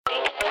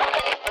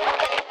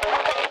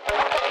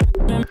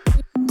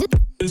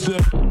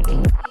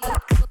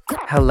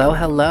Hello,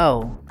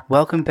 hello.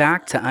 Welcome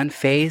back to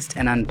Unfazed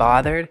and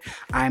Unbothered.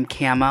 I'm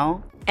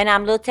Camo. And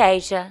I'm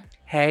Lutasia.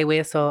 Hey,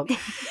 what's up?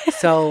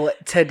 So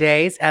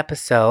today's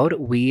episode,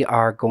 we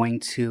are going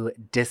to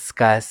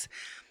discuss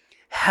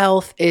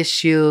health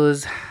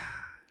issues,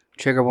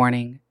 trigger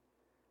warning,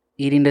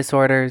 eating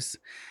disorders,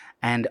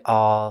 and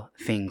all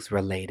things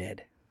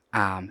related.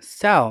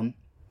 So,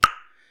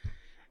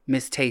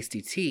 Miss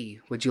Tasty T,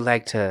 would you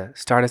like to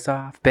start us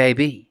off,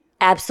 baby?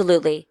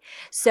 Absolutely.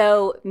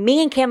 So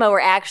me and Camo were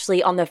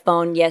actually on the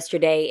phone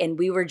yesterday, and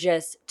we were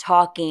just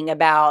talking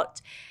about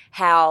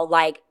how,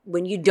 like,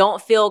 when you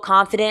don't feel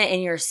confident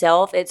in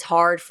yourself, it's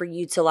hard for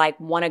you to, like,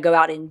 want to go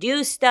out and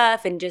do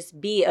stuff and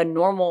just be a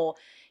normal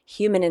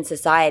human in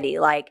society.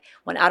 Like,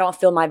 when I don't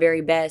feel my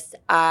very best,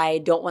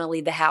 I don't want to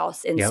leave the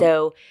house. And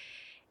so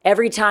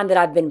every time that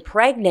I've been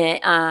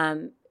pregnant,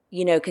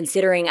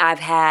 considering I've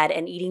had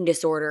an eating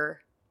disorder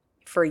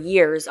for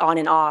years on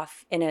and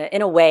off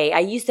in a way. I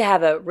used to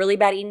have a really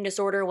bad eating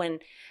disorder when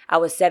I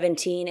was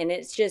 17, and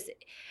it's just,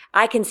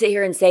 I can sit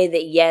here and say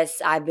that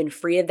yes, I've been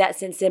free of that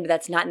since then, but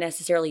that's not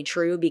necessarily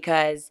true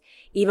because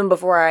even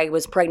before I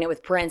was pregnant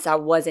with Prince, I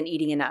wasn't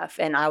eating enough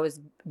and I was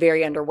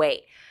very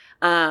underweight.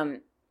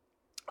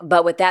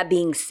 But with that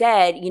being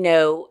said,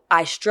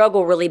 I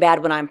struggle really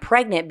bad when I'm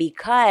pregnant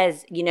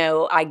because,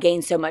 I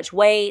gain so much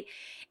weight.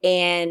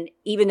 And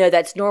even though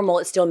that's normal,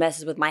 it still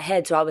messes with my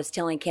head. So I was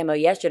telling Camo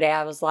yesterday,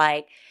 I was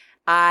like,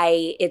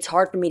 it's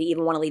hard for me to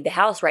even want to leave the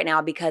house right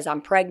now because I'm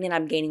pregnant,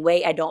 I'm gaining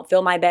weight, I don't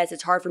feel my best.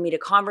 It's hard for me to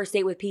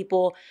conversate with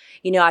people.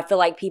 I feel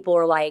like people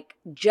are like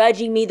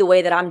judging me the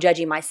way that I'm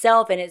judging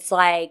myself. And it's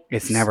like,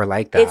 it's never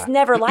like that. It's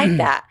never like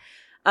that.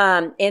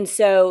 And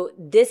so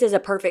this is a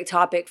perfect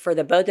topic for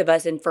the both of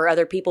us and for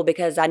other people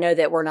because I know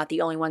that we're not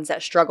the only ones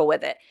that struggle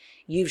with it.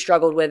 You've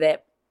struggled with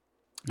it.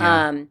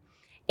 Yeah.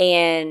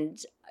 And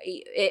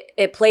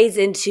it plays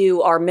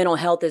into our mental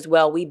health as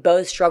well. We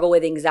both struggle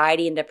with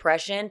anxiety and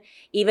depression.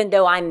 Even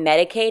though I'm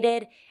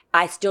medicated,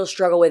 I still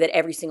struggle with it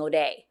every single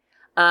day.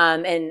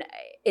 And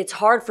it's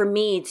hard for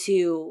me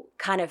to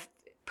kind of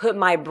put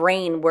my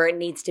brain where it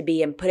needs to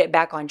be and put it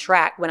back on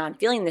track when I'm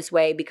feeling this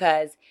way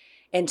because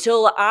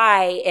until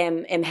I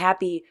am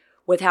happy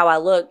with how I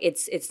look,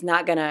 it's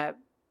not going to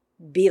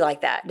be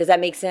like that. Does that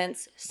make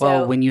sense?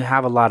 Well, when you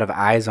have a lot of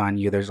eyes on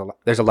you, there's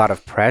a lot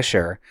of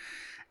pressure.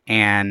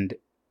 And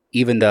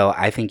even though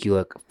I think you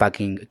look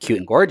fucking cute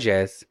and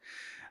gorgeous,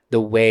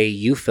 the way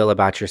you feel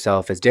about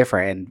yourself is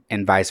different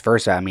and vice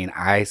versa. I mean,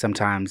 I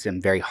sometimes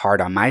am very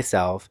hard on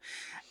myself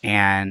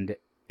and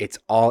it's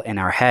all in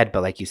our head.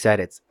 But like you said,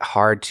 it's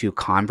hard to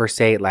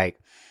conversate. Like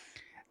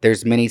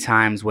there's many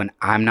times when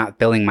I'm not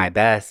feeling my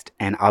best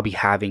and I'll be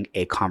having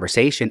a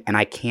conversation and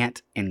I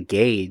can't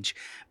engage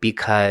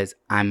because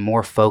I'm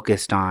more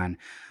focused on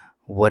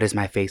what does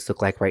my face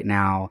look like right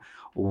now?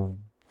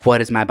 What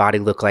does my body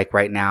look like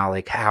right now?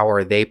 Like, how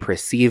are they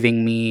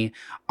perceiving me?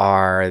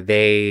 Are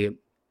they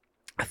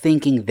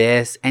thinking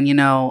this? And,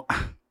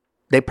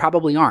 they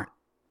probably aren't.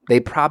 They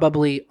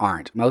probably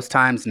aren't. Most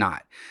times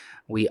not.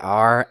 We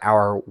are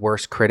our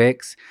worst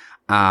critics.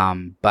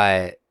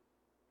 But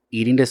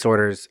eating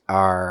disorders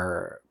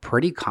are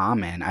pretty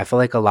common. I feel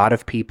like a lot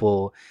of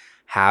people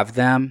have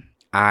them.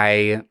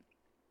 I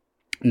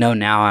know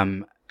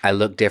now I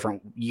look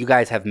different. You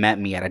guys have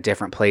met me at a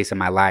different place in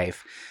my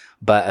life.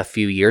 But a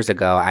few years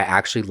ago, I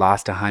actually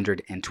lost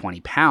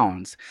 120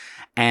 pounds.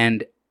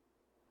 And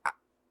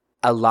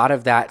a lot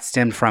of that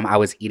stemmed from I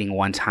was eating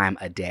one time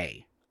a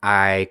day.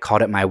 I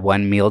called it my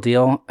one meal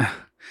deal.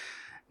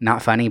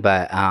 Not funny,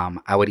 but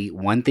I would eat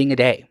one thing a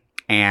day.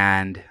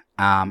 And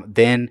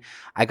then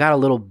I got a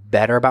little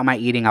better about my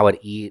eating. I would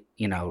eat,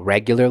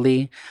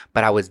 regularly,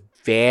 but I was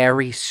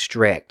very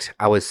strict.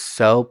 I was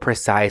so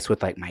precise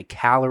with like my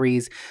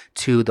calories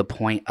to the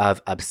point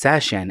of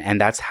obsession.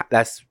 And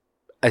that's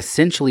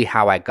essentially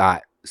how I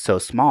got so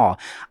small.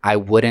 I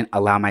wouldn't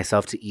allow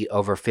myself to eat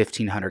over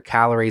 1,500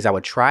 calories. I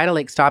would try to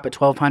like stop at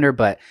 1,200,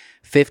 but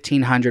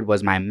 1,500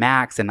 was my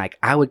max. And like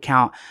I would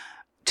count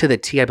to the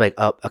T. I'd be like,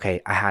 oh,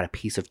 okay, I had a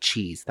piece of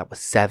cheese. That was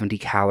 70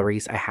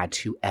 calories. I had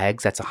 2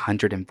 eggs. That's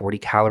 140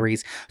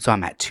 calories. So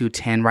I'm at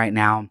 210 right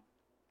now.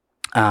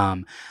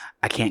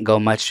 I can't go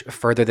much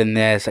further than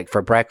this, like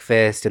for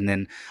breakfast. And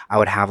then I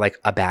would have like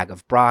a bag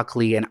of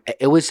broccoli. And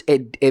it was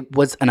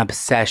an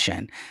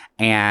obsession.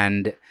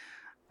 And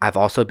I've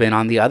also been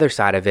on the other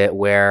side of it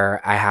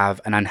where I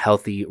have an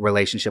unhealthy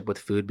relationship with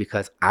food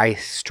because I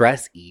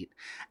stress eat.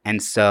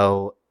 And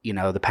so,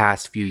 the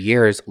past few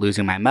years,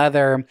 losing my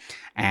mother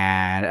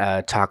and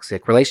a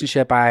toxic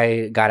relationship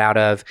I got out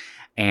of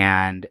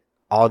and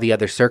all the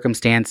other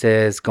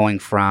circumstances, going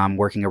from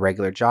working a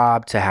regular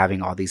job to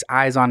having all these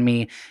eyes on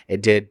me,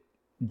 it did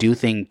do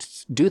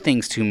things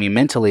to me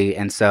mentally.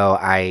 And so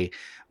I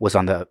was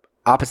on the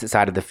opposite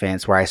side of the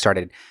fence where I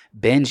started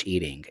binge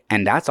eating.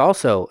 And that's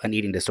also an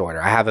eating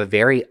disorder. I have a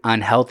very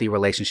unhealthy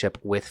relationship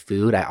with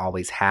food. I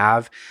always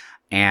have.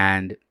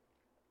 And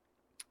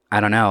I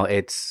don't know,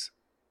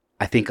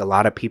 I think a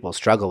lot of people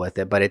struggle with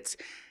it, but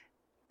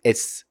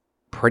it's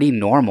pretty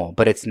normal,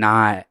 but it's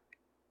not.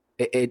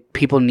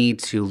 People need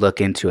to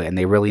look into it, and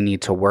they really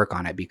need to work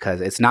on it,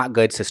 because it's not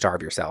good to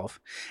starve yourself.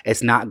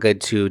 It's not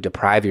good to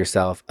deprive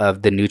yourself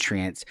of the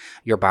nutrients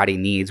your body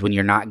needs. When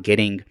you're not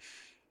getting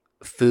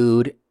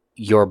food,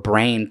 your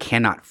brain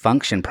cannot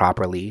function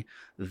properly,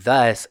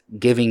 thus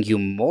giving you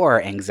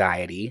more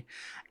anxiety,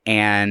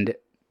 and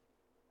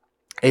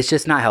it's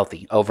just not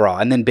healthy overall.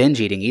 And then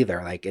binge eating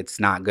either. Like, it's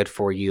not good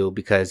for you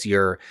because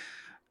you're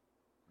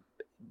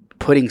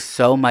putting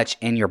so much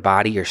in your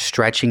body, you're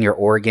stretching your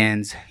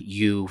organs,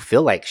 you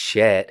feel like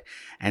shit,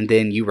 and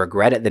then you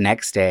regret it the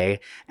next day,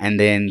 and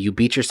then you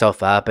beat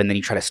yourself up, and then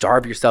you try to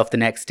starve yourself the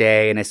next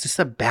day, and it's just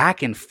a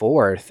back and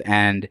forth.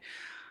 And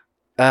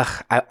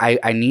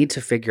I need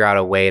to figure out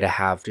a way to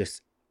have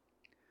just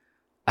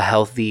a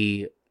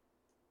healthy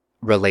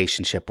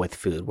relationship with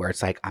food, where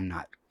it's like, I'm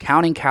not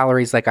counting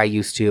calories like I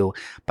used to,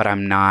 but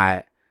I'm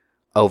not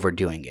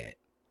overdoing it,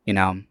 you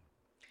know?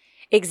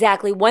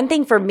 Exactly. One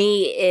thing for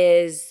me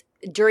is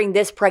during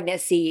this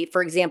pregnancy,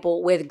 for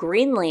example, with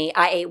Greenlee,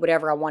 I ate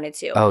whatever I wanted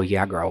to. Oh,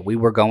 yeah, girl. We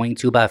were going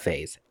to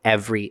buffets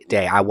every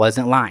day. I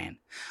wasn't lying.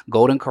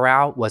 Golden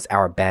Corral was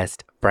our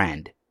best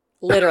friend.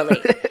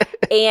 Literally.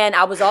 And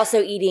I was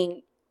also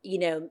eating,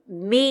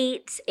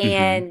 meat,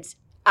 and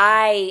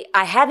I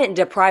haven't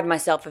deprived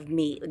myself of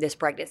meat this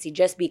pregnancy,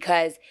 just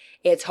because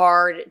it's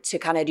hard to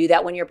kind of do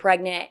that when you're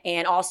pregnant.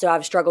 And also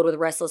I've struggled with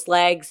restless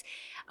legs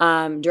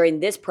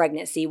during this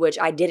pregnancy, which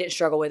I didn't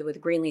struggle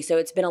with Greenlee. So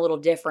it's been a little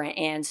different.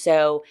 And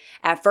so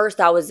at first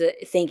I was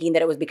thinking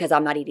that it was because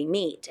I'm not eating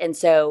meat. And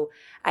so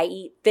I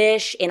eat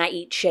fish and I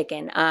eat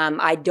chicken.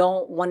 I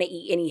don't want to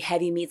eat any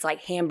heavy meats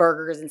like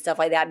hamburgers and stuff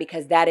like that,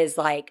 because that is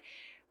like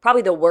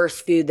probably the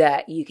worst food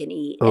that you can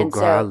eat. Oh, and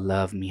girl, so, I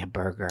love me a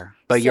burger.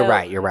 But you're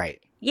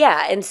right.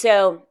 Yeah. And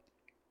so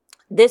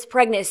this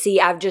pregnancy,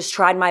 I've just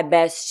tried my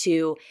best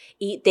to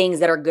eat things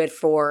that are good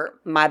for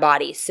my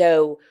body.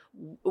 So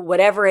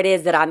whatever it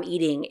is that I'm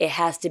eating, it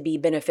has to be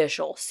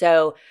beneficial.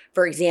 So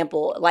for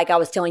example, like I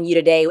was telling you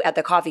today at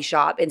the coffee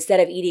shop, instead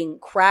of eating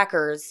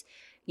crackers,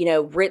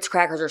 Ritz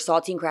crackers or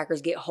saltine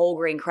crackers, get whole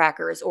grain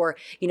crackers, or,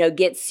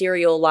 get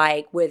cereal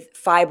like with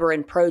fiber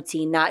and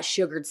protein, not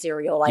sugared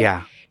cereal,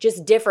 like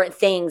just different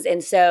things.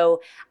 And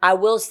so I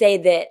will say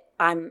that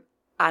I'm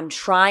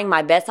trying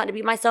my best not to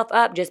beat myself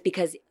up, just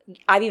because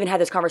I've even had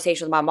this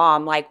conversation with my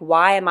mom. Like,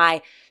 why am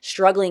I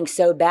struggling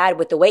so bad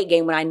with the weight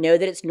gain when I know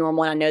that it's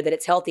normal and I know that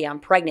it's healthy? I'm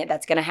pregnant.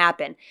 That's going to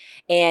happen.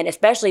 And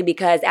especially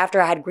because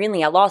after I had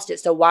Greenlee, I lost it.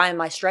 So why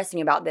am I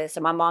stressing about this?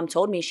 And my mom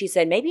told me, she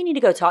said, maybe you need to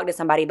go talk to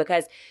somebody,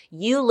 because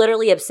you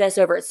literally obsess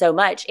over it so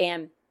much.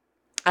 And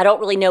I don't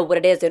really know what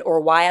it is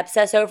or why I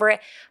obsess over it,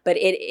 but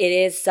it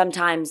is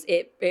sometimes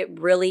it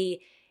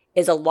really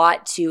is a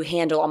lot to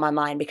handle on my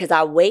mind, because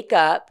I wake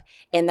up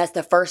and that's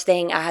the first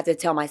thing I have to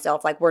tell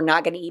myself, like, we're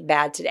not going to eat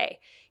bad today.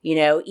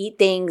 Eat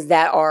things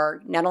that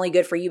are not only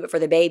good for you, but for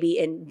the baby,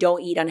 and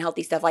don't eat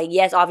unhealthy stuff. Like,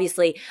 yes,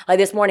 obviously, like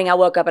this morning I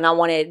woke up and I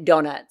wanted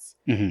donuts,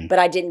 but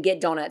I didn't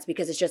get donuts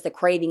because it's just a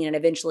craving and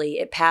eventually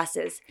it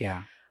passes.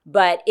 Yeah.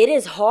 But it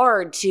is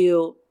hard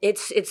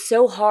it's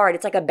so hard.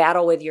 It's like a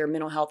battle with your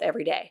mental health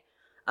every day.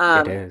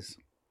 It is.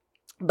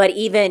 But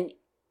even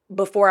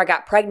before I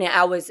got pregnant,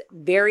 I was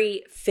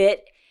very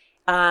fit.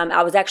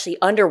 I was actually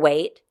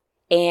underweight.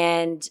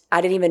 And I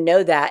didn't even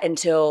know that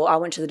until I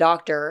went to the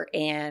doctor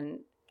and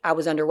I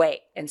was underweight.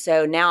 And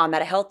so now I'm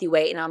at a healthy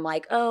weight and I'm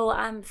like, oh,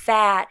 I'm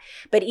fat.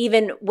 But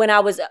even when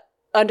I was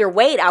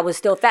underweight, I was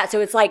still fat. So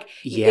it's like,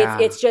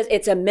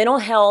 it's a mental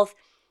health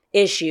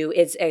issue.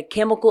 It's a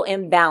chemical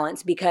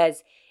imbalance,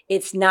 because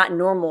it's not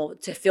normal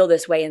to feel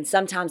this way. And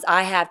sometimes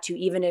I have to,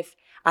 even if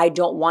I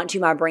don't want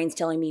to, my brain's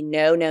telling me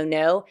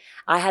no.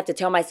 I have to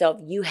tell myself,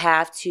 you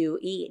have to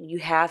eat. You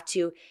have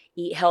to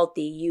eat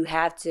healthy. You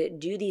have to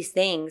do these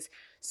things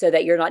so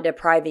that you're not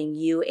depriving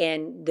you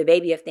and the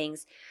baby of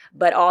things.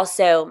 But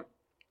also,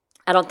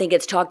 I don't think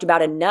it's talked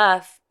about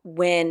enough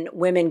when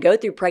women go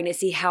through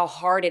pregnancy, how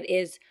hard it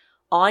is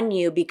on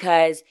you,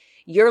 because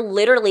you're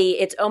literally,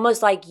 it's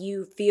almost like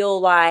you feel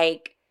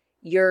like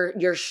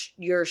you're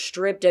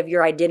stripped of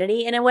your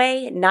identity in a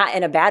way, not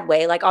in a bad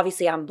way. Like,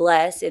 obviously I'm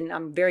blessed and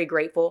I'm very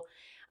grateful.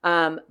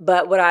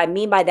 But what I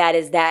mean by that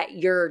is that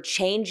you're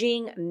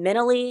changing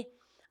mentally,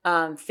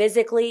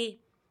 physically,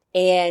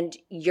 and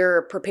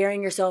you're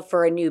preparing yourself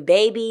for a new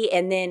baby.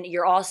 And then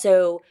you're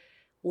also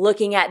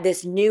looking at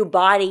this new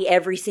body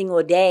every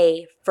single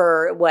day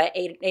for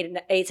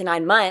 8 to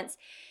 9 months.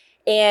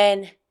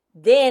 And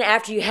then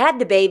after you had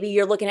the baby,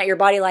 you're looking at your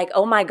body like,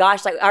 oh my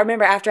gosh. Like, I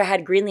remember after I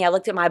had Greenlee, I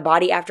looked at my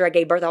body after I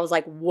gave birth. I was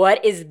like,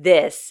 what is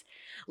this?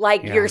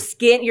 Like, your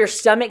skin, your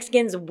stomach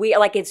skin's weird.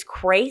 Like, it's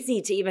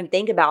crazy to even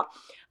think about.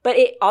 But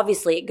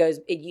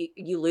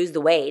you lose the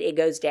weight. It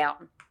goes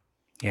down.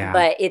 Yeah.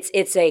 But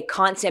it's a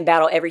constant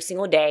battle every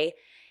single day.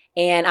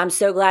 And I'm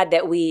so glad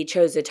that we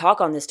chose to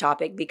talk on this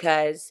topic,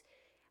 because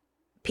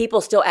people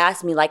still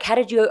ask me, like, how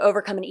did you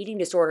overcome an eating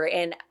disorder?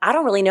 And I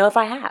don't really know if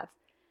I have.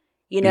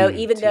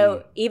 Even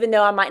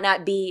though I might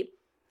not be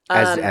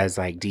as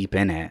like deep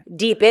in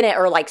it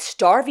or like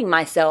starving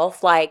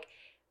myself, like,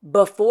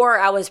 before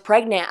I was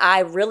pregnant,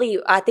 I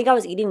think I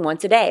was eating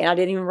once a day and I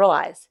didn't even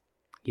realize.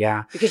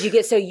 Yeah. Because you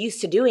get so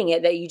used to doing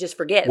it that you just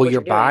forget. Well,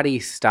 your body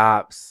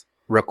stops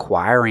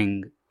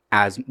requiring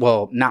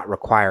not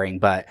requiring,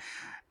 but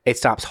it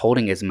stops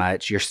holding as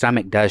much. Your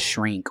stomach does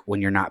shrink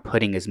when you're not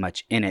putting as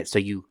much in it. So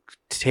you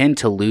tend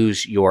to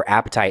lose your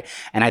appetite.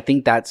 And I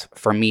think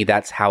for me,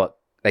 that's how it,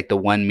 like the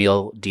one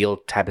meal deal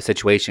type of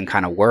situation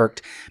kind of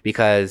worked,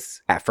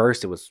 because at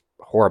first it was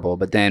horrible,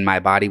 but then my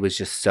body was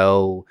just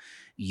so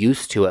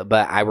used to it.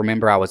 But I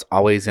remember I was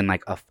always in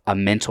like a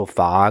mental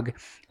fog,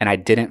 and I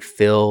didn't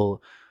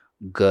feel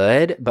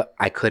good, but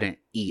I couldn't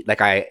eat. Like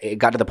it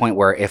got to the point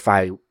where if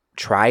I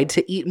tried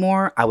to eat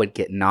more, I would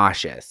get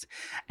nauseous.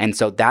 And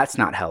so that's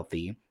not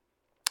healthy.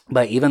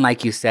 But even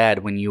like you said,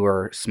 when you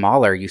were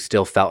smaller, you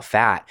still felt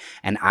fat.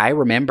 And I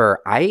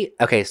remember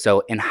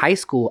so in high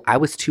school, I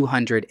was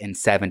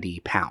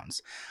 270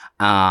 pounds.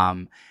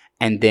 And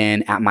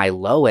then at my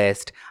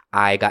lowest,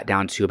 I got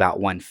down to about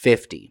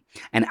 150.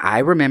 And I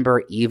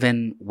remember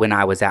even when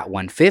I was at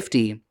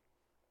 150,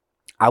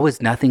 I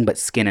was nothing but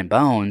skin and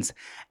bones.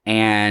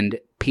 And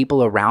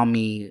people around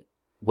me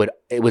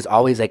it was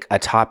always like a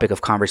topic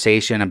of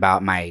conversation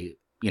about my,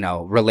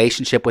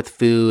 relationship with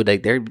food.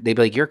 Like they'd be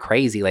like, "You're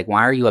crazy. Like,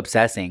 why are you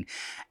obsessing?"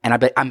 And I'd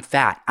be like, I'm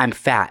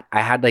fat.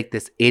 I had like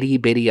this itty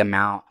bitty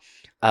amount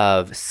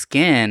of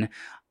skin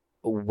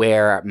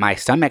where my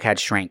stomach had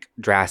shrank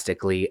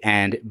drastically.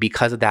 And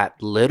because of that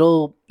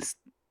little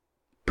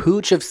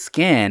pooch of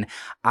skin,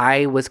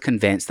 I was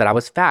convinced that I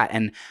was fat.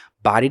 And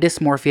body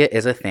dysmorphia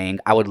is a thing.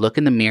 I would look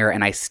in the mirror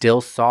and I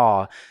still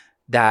saw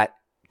that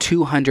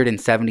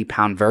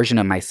 270-pound version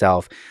of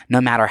myself,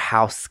 no matter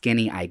how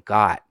skinny I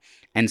got.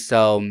 And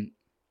so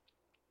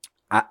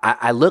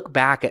I look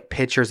back at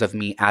pictures of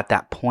me at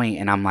that point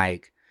and I'm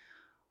like,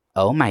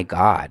 oh my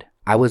God,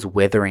 I was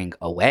withering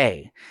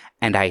away.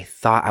 And I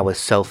thought I was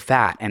so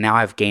fat. And now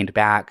I've gained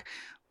back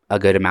a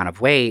good amount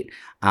of weight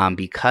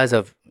because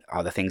of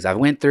all the things I've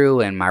went through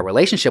and my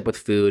relationship with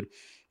food.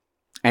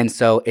 And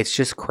so it's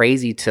just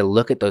crazy to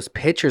look at those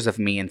pictures of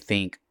me and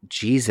think,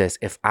 Jesus,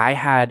 if I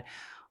had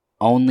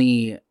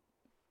only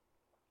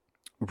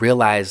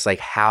realized like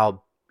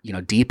how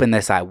deep in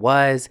this I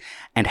was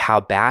and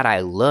how bad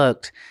I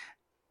looked,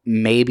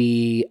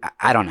 maybe,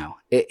 I don't know.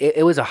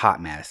 It was a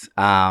hot mess.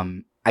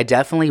 I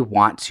definitely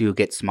want to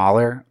get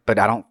smaller, but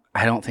I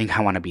don't think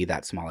I want to be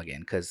that small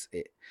again, because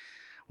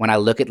when I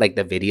look at like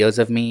the videos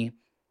of me,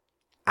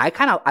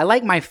 I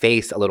like my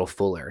face a little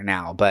fuller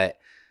now, but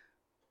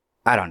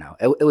I don't know.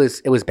 It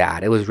was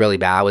bad. It was really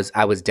bad.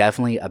 I was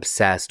definitely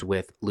obsessed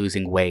with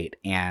losing weight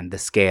and the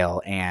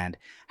scale and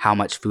how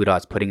much food I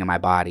was putting in my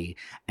body,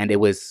 and it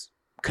was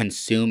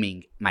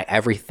consuming my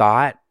every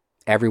thought.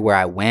 Everywhere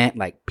I went,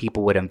 like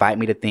people would invite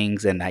me to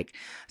things and like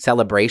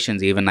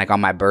celebrations, even like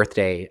on my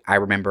birthday. I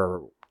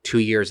remember 2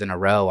 years in a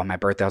row on my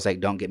birthday, I was like,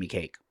 "Don't get me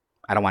cake.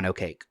 I don't want no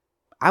cake."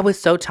 I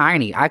was so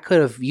tiny. I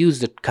could have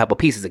used a couple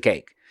pieces of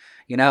cake,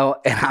 and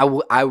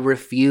I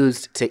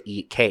refused to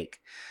eat cake.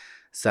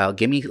 So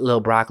give me a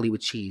little broccoli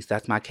with cheese.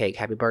 That's my cake.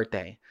 Happy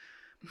birthday.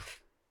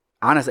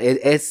 Honestly,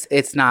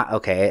 it's not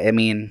okay. I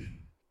mean,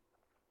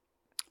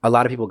 a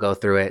lot of people go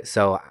through it.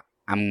 So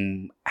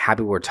I'm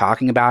happy we're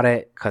talking about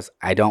it, because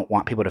I don't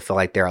want people to feel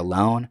like they're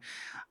alone.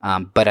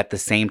 But at the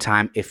same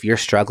time, if you're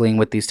struggling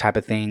with these type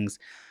of things,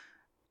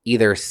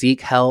 either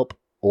seek help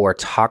or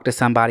talk to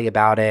somebody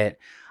about it.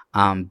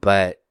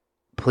 But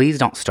please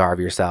don't starve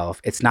yourself.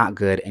 It's not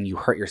good, and you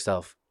hurt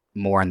yourself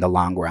more in the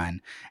long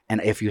run.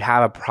 And if you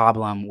have a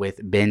problem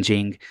with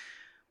binging,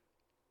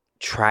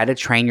 try to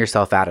train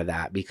yourself out of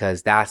that,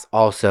 because that's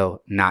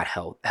also not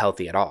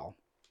healthy at all.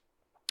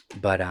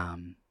 But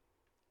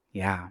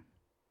yeah.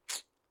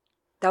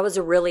 That was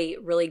a really,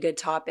 really good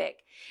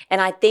topic.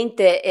 And I think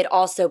that it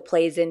also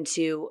plays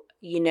into,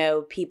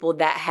 people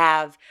that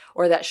have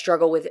or that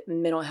struggle with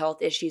mental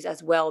health issues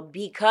as well,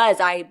 because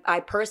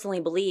I personally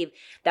believe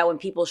that when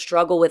people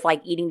struggle with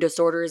like eating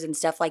disorders and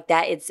stuff like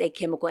that, it's a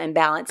chemical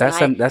imbalance.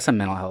 That's a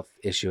mental health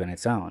issue in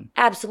its own.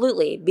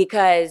 Absolutely,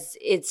 because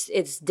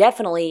it's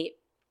definitely,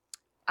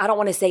 I don't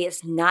want to say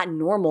it's not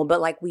normal, but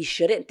like we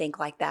shouldn't think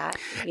like that,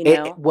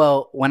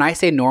 Well, when I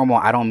say normal,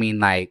 I don't mean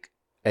like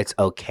it's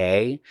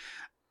okay,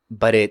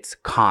 but it's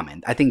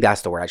common. I think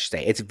that's the word I should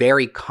say. It's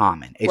very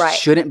common. It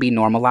shouldn't be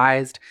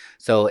normalized.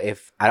 So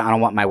if I don't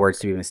want my words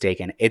to be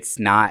mistaken, it's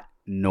not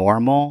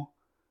normal.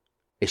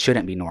 It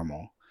shouldn't be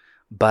normal,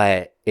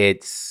 but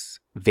it's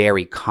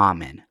very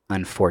common,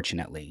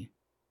 unfortunately.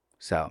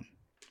 So.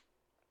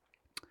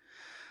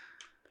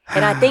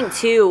 And I think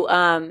too,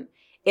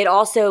 it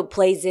also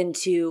plays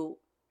into,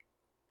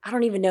 I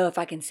don't even know if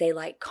I can say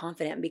like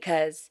confident,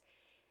 because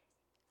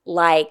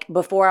like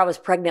before I was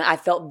pregnant, I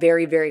felt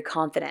very, very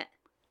confident.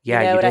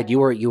 Yeah, you did.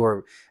 You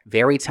were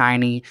very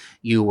tiny.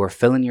 You were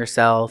feeling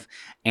yourself.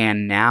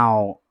 And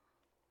now,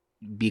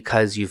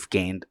 because you've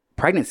gained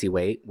pregnancy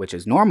weight, which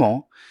is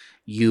normal,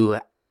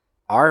 I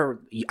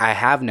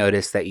have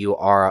noticed that you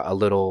are a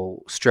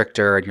little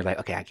stricter, and you're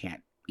like, okay, I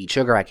can't eat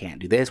sugar. I can't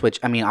do this, which,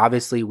 I mean,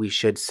 obviously we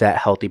should set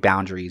healthy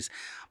boundaries,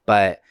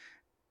 but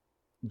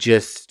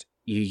just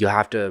you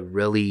have to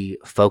really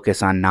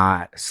focus on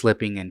not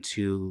slipping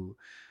into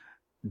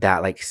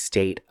that like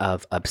state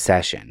of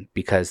obsession,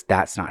 because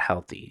that's not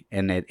healthy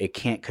and it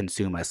can't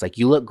consume us. Like,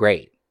 you look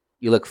great.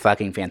 You look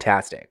fucking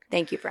fantastic.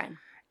 Thank you, friend.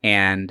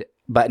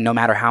 But no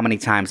matter how many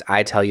times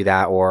I tell you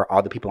that, or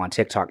all the people on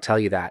TikTok tell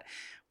you that,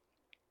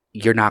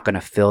 you're not going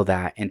to feel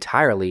that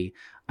entirely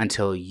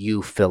until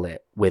you feel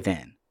it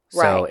within.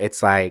 So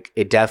it's like,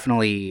 it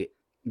definitely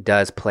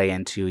does play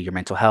into your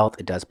mental health.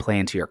 It does play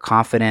into your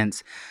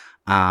confidence.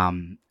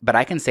 But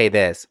I can say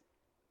this,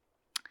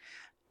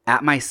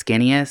 at my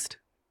skinniest,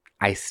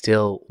 I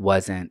still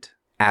wasn't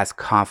as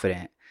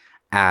confident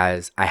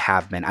as I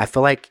have been. I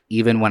feel like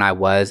even when I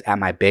was at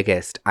my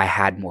biggest, I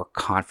had more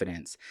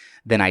confidence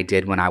than I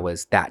did when I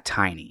was that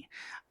tiny.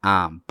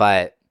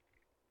 But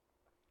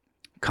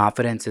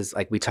confidence is,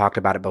 like we talked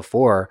about it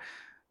before,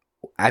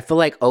 I feel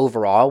like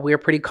overall we're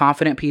pretty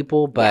confident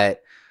people,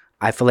 but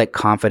I feel like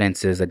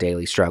confidence is a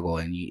daily struggle.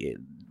 And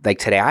like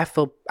today, I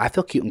feel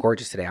cute and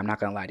gorgeous today. I'm not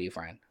going to lie to you,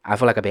 friend. I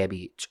feel like a bad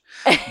bitch.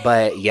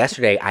 But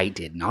yesterday I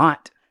did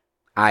not.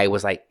 I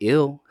was like,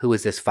 ew, who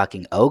is this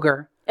fucking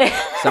ogre?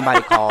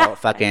 Somebody call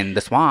fucking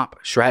the swamp.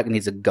 Shrek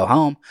needs to go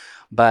home.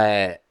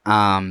 But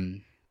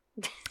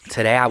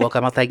today I woke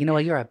up, I was like, you know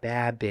what? You're a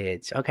bad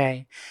bitch.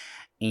 Okay.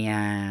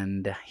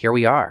 And here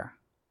we are.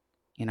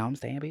 You know what I'm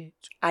saying, bitch?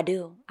 I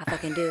do. I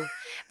fucking do.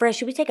 Friend,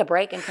 should we take a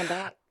break and come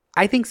back?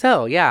 I think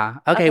so, yeah.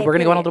 Okay, we're going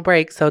to go on a little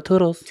break. So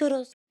toodles.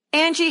 Toodles.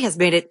 Angie has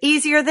made it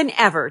easier than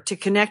ever to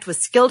connect with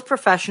skilled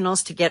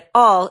professionals to get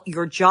all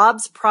your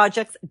jobs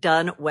projects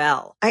done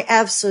well. I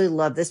absolutely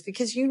love this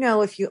because, you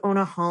know, if you own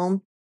a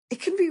home, it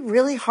can be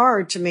really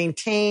hard to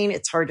maintain.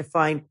 It's hard to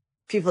find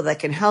people that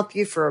can help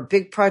you for a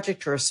big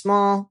project or a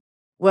small.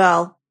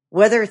 Well,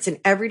 whether it's in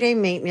everyday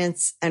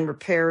maintenance and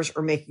repairs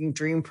or making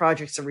dream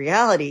projects a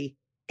reality,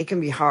 it can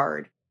be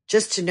hard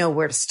just to know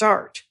where to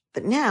start.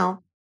 But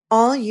now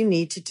all you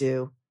need to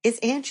do is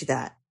Angie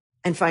that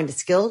and find a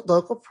skilled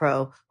local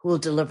pro who will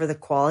deliver the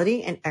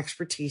quality and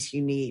expertise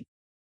you need.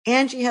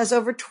 Angie has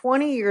over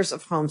 20 years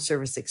of home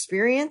service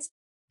experience,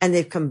 and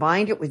they've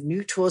combined it with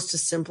new tools to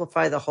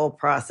simplify the whole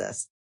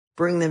process.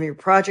 Bring them your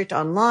project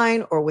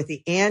online or with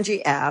the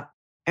Angie app,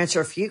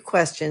 answer a few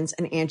questions,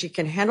 and Angie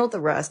can handle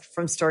the rest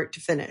from start to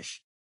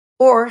finish.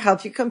 Or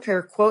help you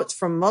compare quotes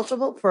from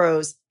multiple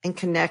pros and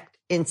connect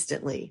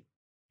instantly,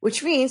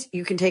 which means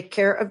you can take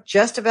care of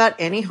just about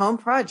any home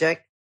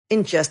project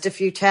in just a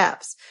few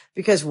taps.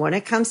 Because when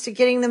it comes to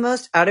getting the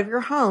most out of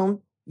your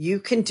home, you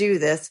can do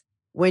this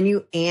when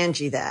you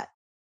Angie that.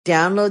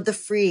 Download the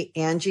free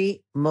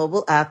Angie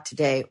mobile app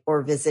today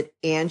or visit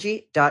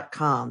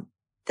Angie.com.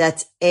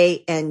 That's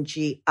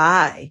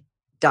ANGI.com.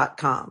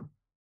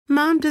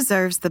 Mom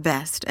deserves the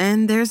best,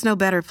 and there's no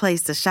better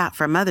place to shop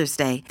for Mother's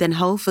Day than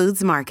Whole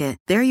Foods Market.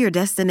 They're your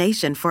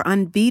destination for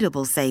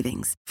unbeatable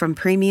savings, from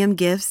premium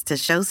gifts to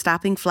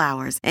show-stopping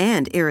flowers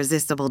and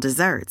irresistible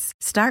desserts.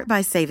 Start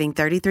by saving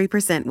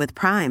 33% with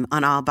Prime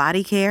on all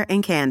body care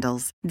and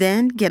candles.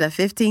 Then get a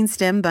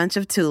 15-stem bunch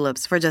of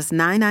tulips for just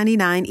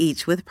 $9.99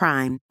 each with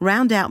Prime.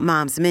 Round out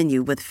Mom's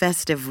menu with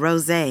festive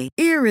rosé,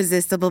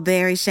 irresistible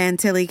berry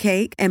chantilly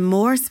cake, and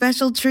more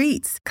special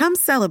treats. Come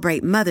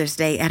celebrate Mother's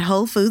Day at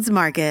Whole Foods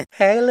Market.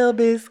 Hey, little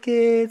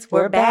biscuits,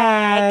 we're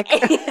back.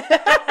 That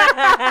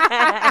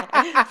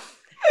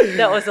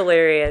was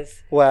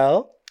hilarious.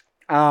 Well,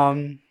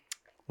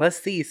 let's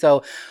see.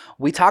 So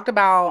we talked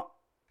about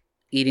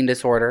eating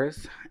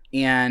disorders,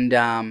 and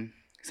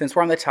since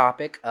we're on the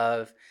topic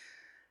of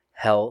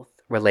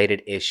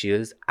health-related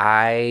issues,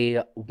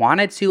 I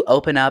wanted to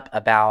open up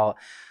about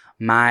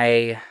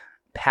my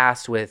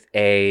past with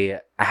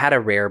I had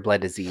a rare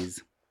blood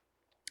disease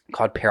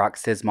called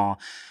paroxysmal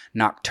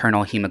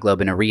nocturnal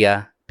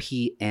hemoglobinuria,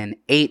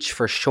 PNH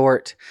for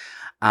short.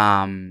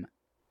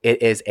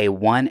 It is a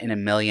 1 in a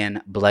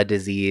million blood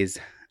disease.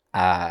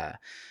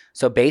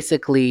 So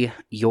basically,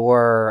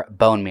 your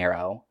bone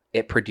marrow,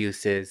 it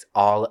produces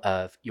all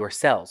of your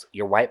cells,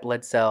 your white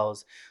blood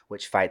cells,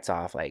 which fights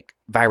off like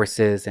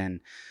viruses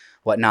and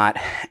whatnot.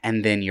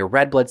 And then your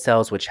red blood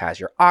cells, which has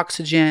your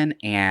oxygen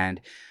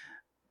and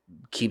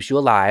keeps you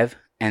alive.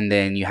 And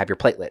then you have your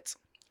platelets.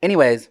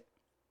 Anyways,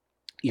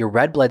 your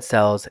red blood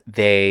cells,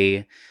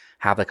 they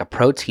have like a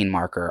protein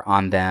marker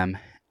on them.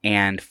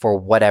 And for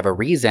whatever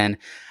reason,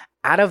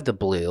 out of the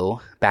blue,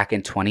 back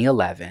in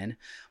 2011,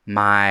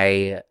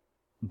 my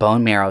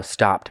bone marrow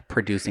stopped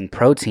producing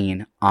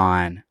protein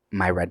on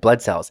my red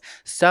blood cells.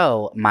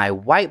 So my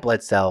white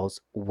blood cells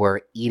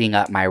were eating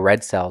up my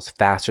red cells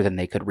faster than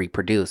they could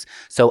reproduce.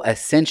 So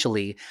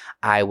essentially,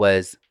 I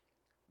was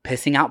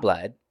pissing out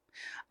blood,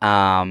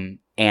 and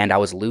I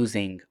was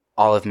losing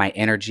all of my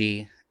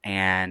energy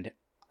and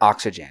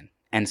oxygen.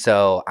 And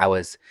so I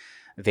was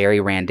very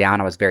ran down.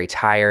 I was very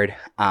tired.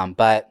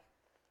 But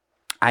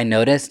I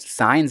noticed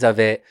signs of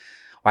it.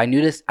 Well, I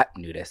noticed.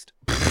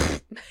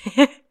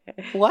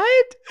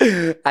 What?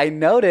 I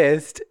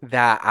noticed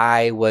that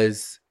I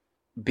was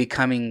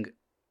becoming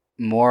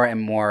more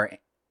and more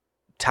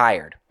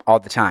tired all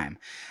the time.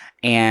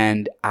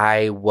 And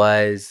I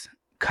was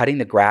cutting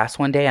the grass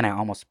one day and I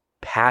almost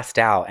passed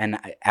out. And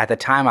at the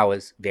time I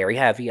was very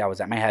heavy. I was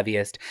at my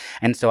heaviest.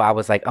 And so I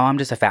was like, oh, I'm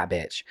just a fat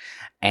bitch.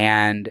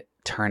 And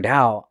turned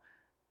out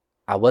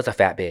I was a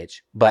fat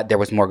bitch, but there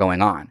was more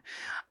going on.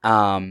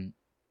 And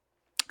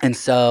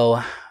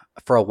so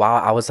for a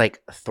while I was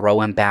like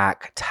throwing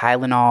back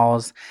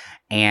Tylenols,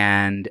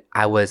 and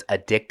I was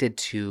addicted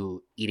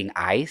to eating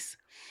ice.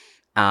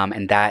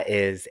 And that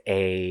is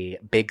a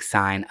big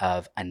sign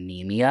of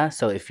anemia.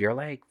 So if you're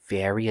like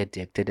very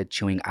addicted to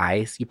chewing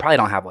ice, you probably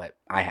don't have what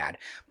I had,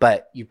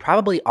 but you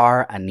probably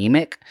are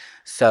anemic.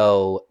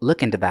 So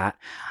look into that.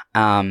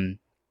 And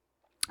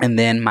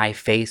then my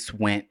face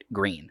went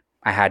green.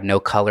 I had no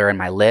color in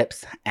my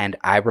lips. And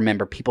I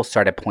remember people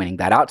started pointing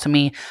that out to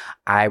me.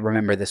 I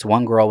remember this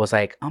one girl was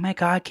like, oh my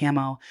God,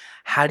 Camo,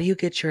 how do you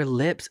get your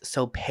lips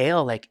so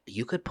pale? Like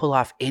you could pull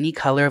off any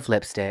color of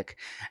lipstick.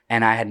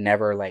 And I had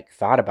never like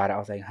thought about it. I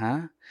was like,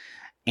 huh?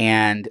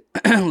 And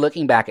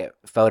looking back at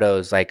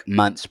photos like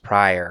months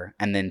prior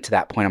and then to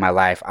that point in my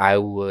life, I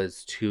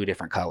was 2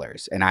 different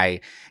colors. And I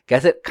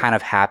guess it kind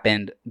of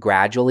happened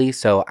gradually.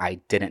 So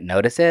I didn't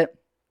notice it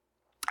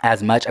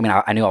as much. I mean,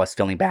 I knew I was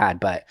feeling bad,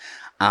 but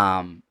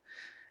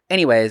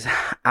anyways,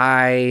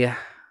 I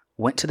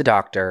went to the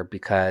doctor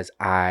because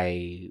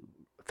I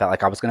felt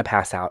like I was going to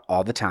pass out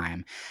all the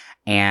time.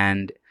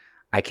 And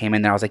I came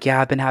in there, I was like,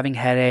 yeah, I've been having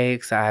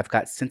headaches. I've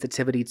got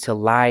sensitivity to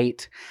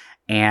light,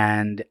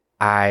 and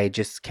I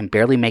just can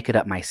barely make it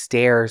up my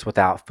stairs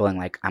without feeling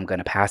like I'm going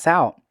to pass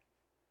out.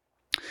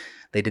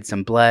 They did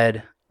some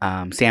blood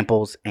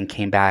samples and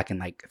came back in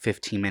like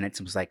 15 minutes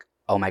and was like,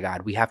 oh my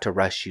God, we have to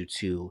rush you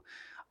to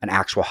an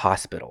actual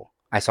hospital.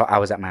 I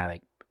was at my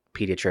like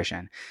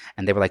pediatrician,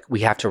 and they were like,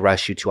 we have to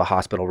rush you to a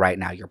hospital right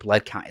now. Your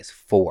blood count is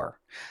 4.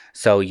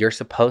 So you're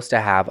supposed to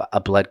have a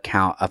blood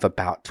count of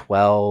about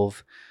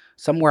 12,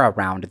 somewhere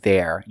around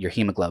there. Your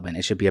hemoglobin,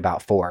 it should be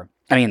about 14,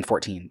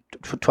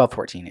 12,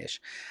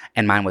 14-ish.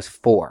 And mine was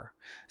 4.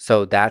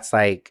 So that's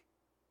like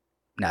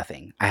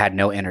nothing. I had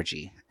no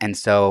energy. And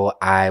so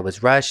I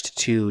was rushed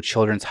to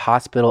Children's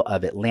Hospital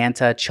of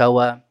Atlanta,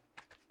 CHOA.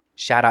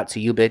 Shout out to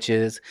you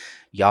bitches.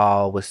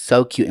 Y'all was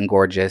so cute and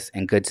gorgeous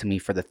and good to me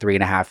for the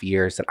 3.5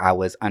 years that I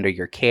was under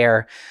your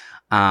care.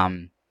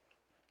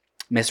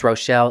 Miss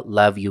Rochelle,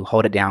 love you.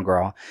 Hold it down,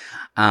 girl.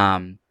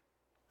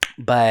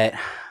 But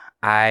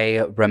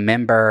I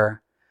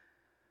remember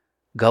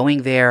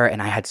going there and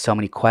I had so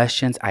many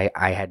questions.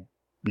 I had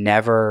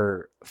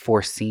never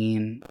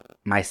foreseen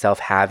myself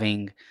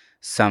having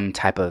some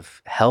type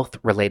of health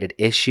related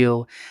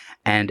issue.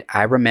 And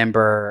I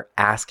remember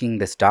asking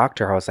this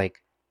doctor, I was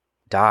like,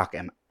 Doc,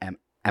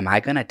 am I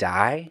going to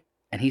die?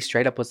 And he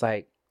straight up was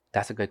like,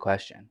 that's a good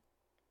question.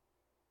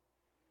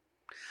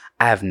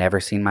 I have never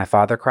seen my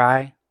father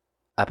cry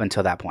up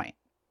until that point.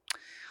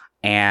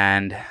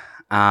 And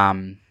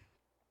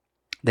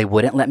they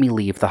wouldn't let me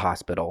leave the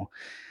hospital.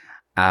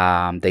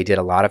 They did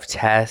a lot of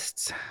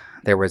tests.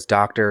 There was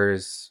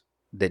doctors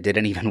that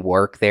didn't even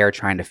work there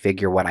trying to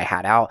figure what I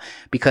had out,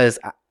 because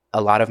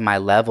a lot of my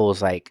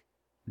levels, like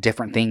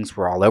different things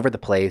were all over the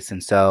place.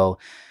 And so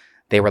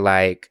they were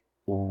like,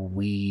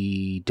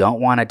 we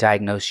don't want to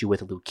diagnose you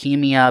with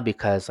leukemia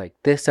because like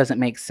this doesn't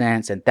make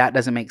sense and that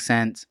doesn't make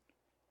sense.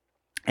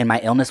 And my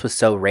illness was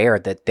so rare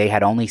that they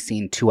had only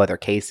seen 2 other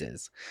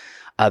cases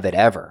of it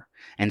ever.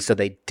 And so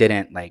they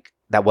didn't like,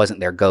 that wasn't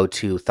their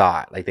go-to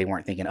thought. Like they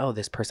weren't thinking, oh,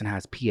 this person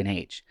has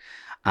PNH.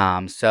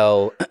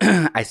 So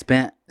I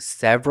spent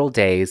several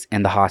days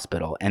in the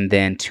hospital. And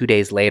then 2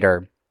 days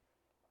later,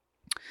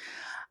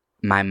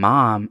 my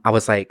mom, I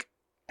was like,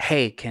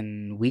 hey,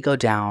 can we go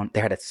down? They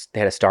had a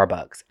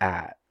Starbucks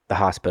at the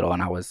hospital,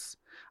 and I was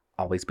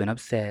always been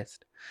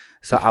obsessed.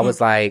 So I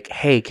was like,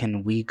 hey,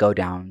 can we go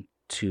down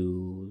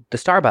to the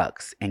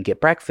Starbucks and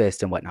get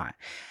breakfast and whatnot?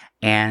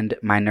 And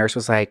my nurse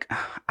was like,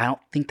 I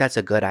don't think that's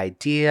a good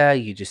idea.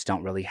 You just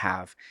don't really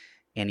have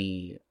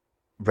any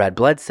red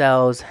blood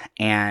cells.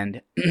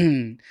 And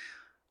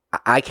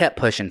I kept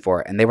pushing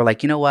for it. And they were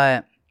like, you know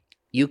what?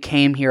 You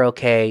came here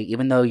okay,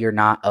 even though you're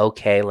not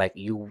okay. Like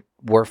you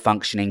were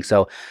functioning.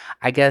 So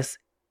I guess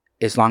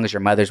as long as your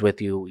mother's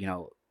with you, you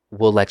know,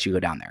 we'll let you go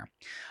down there.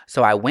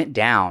 So I went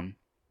down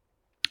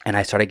and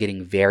I started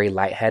getting very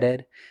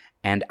lightheaded.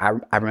 And I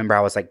remember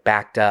I was like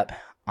backed up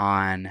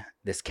on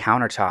this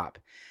countertop,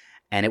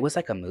 and it was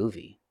like a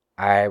movie.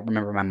 I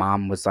remember my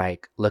mom was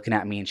like looking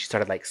at me and she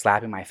started like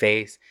slapping my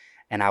face,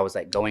 and I was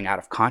like going out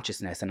of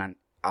consciousness. And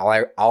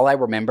all I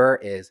remember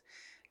is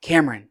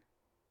Cameron.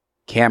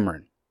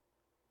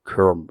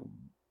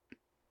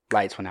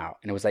 Lights went out,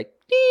 and it was like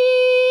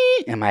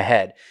in my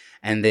head.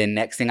 And then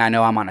next thing I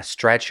know, I'm on a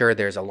stretcher.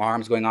 There's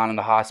alarms going on in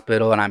the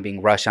hospital, and I'm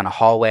being rushed down a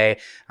hallway.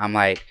 I'm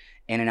like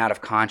in and out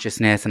of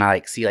consciousness, and I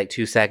like see like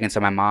 2 seconds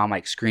of my mom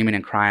like screaming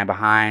and crying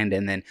behind,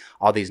 and then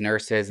all these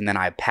nurses, and then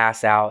I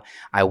pass out.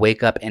 I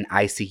wake up in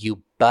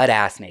ICU butt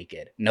ass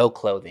naked, no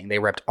clothing. They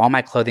ripped all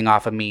my clothing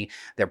off of me.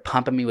 They're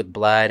pumping me with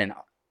blood and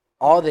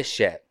all this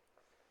shit.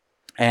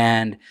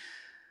 And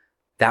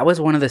that was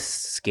one of the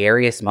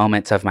scariest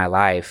moments of my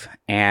life.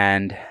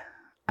 And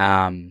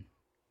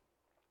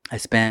I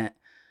spent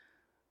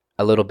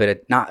a little bit of,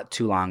 not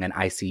too long in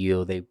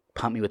ICU. They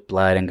pumped me with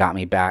blood and got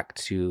me back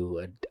to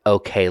an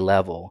okay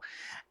level.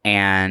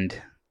 And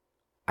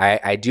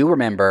I do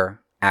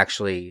remember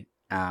actually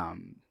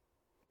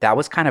that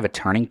was kind of a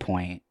turning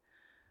point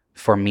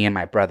for me and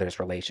my brother's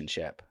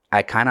relationship.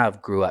 I kind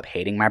of grew up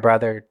hating my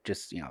brother,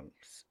 just,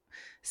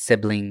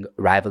 sibling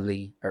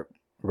rivalry.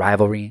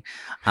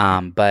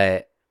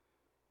 But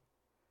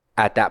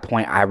at that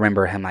point, I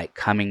remember him like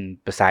coming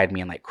beside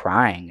me and like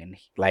crying.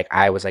 And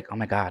I was like, oh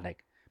my God,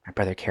 like my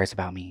brother cares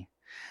about me.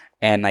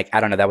 And like, I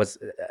don't know, that was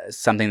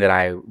something that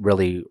I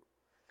really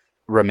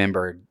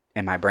remembered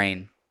in my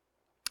brain,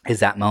 is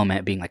that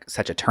moment being like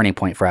such a turning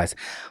point for us.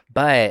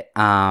 But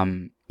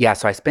yeah,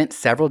 so I spent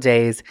several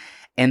days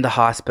in the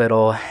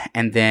hospital.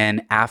 And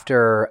then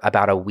after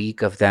about a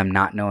week of them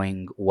not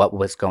knowing what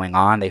was going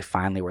on, they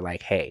finally were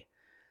like, hey,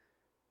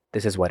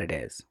 this is what it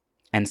is.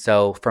 And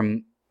so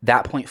from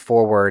that point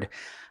forward,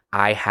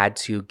 I had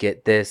to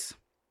get this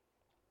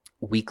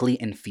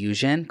weekly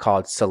infusion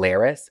called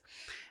Solaris.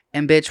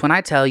 And bitch, when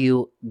I tell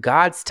you,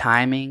 God's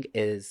timing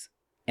is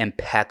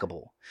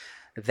impeccable.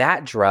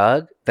 That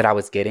drug that I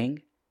was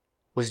getting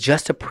was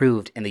just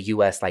approved in the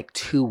US like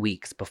 2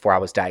 weeks before I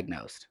was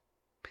diagnosed.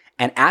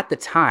 And at the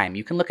time,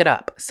 you can look it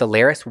up,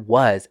 Solaris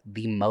was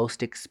the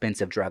most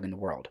expensive drug in the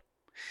world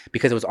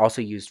because it was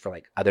also used for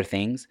like other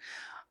things.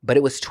 But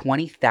it was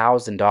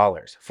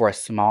 $20,000 for a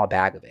small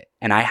bag of it.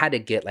 And I had to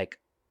get like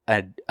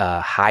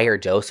a higher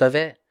dose of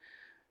it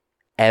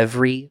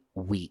every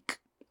week.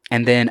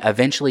 And then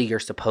eventually you're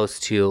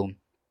supposed to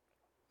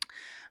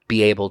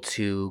be able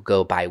to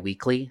go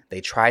bi-weekly.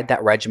 They tried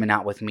that regimen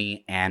out with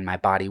me and my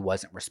body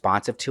wasn't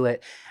responsive to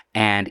it.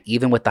 And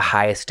even with the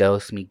highest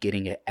dose, me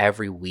getting it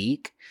every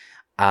week,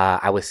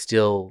 I was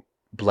still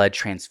blood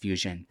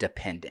transfusion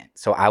dependent.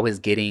 So I was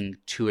getting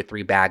 2 or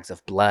 3 bags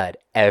of blood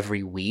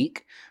every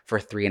week for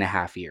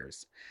 3.5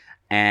 years.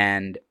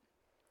 And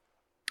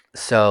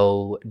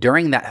so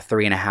during that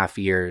 3.5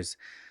 years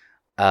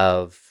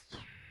of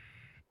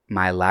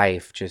my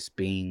life just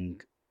being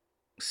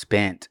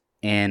spent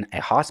in a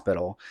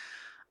hospital,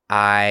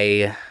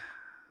 I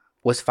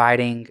was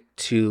fighting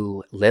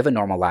to live a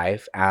normal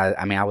life.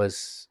 I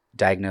was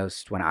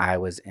diagnosed when I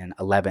was in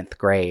 11th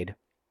grade.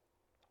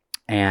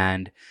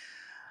 And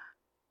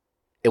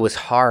it was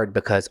hard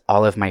because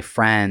all of my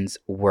friends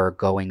were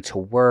going to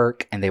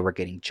work and they were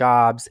getting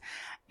jobs.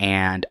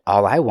 And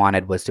all I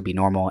wanted was to be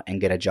normal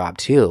and get a job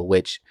too,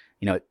 which,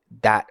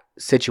 that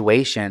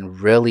situation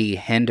really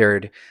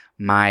hindered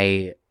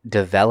my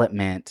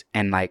development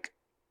and like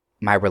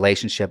my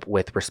relationship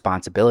with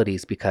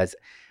responsibilities, because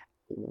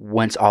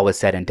once all was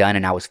said and done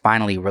and I was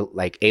finally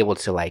able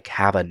to like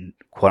have a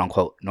quote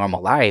unquote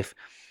normal life,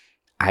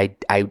 I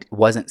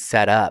wasn't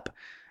set up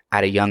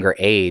at a younger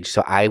age.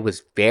 So I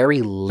was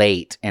very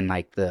late in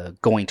like the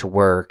going to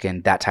work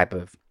and that type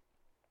of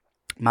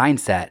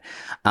mindset.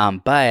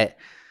 But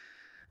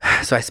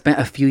so I spent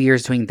a few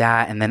years doing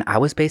that. And then I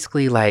was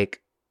basically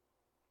like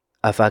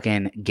a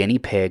fucking guinea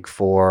pig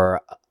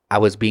I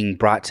was being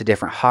brought to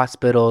different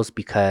hospitals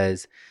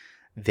because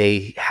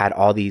they had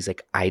all these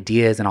like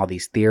ideas and all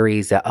these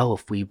theories that,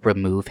 if we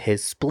remove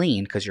his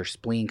spleen, because your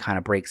spleen kind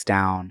of breaks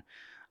down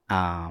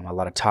a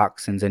lot of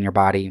toxins in your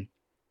body,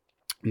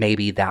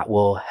 maybe that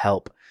will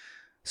help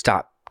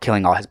stop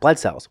killing all his blood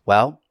cells.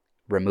 Well,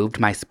 removed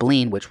my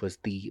spleen, which was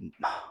the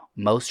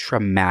most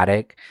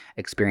traumatic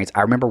experience.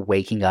 I remember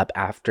waking up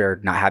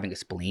after not having a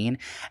spleen,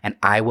 and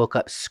I woke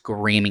up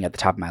screaming at the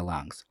top of my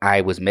lungs.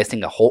 I was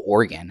missing a whole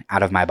organ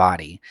out of my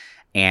body,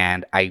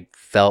 and I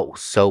felt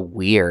so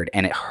weird,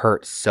 and it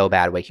hurt so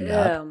bad waking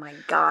up. Oh my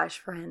gosh,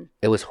 friend.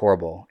 It was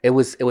horrible. It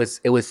was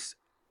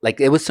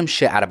like, it was some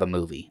shit out of a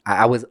movie.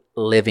 I was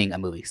living a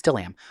movie, still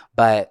am.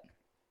 But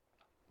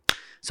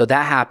so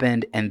that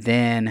happened, and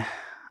then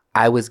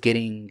I was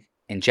getting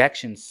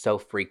injections so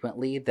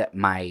frequently that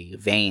my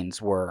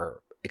veins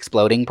were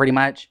exploding pretty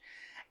much.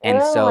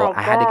 And so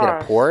I had to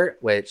get a port,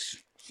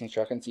 which, since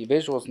y'all can see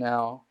visuals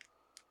now,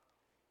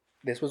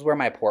 this was where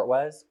my port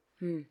was.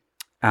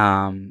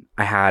 I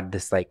had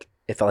this like,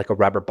 it felt like a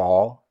rubber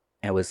ball.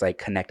 It was like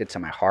connected to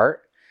my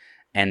heart.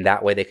 And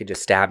that way they could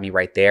just stab me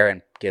right there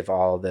and give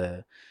all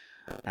the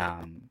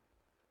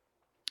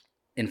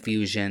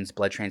infusions,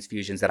 blood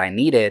transfusions that I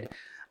needed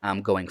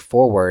going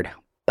forward.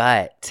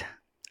 But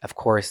of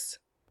course,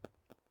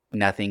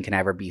 nothing can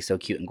ever be so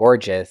cute and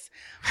gorgeous.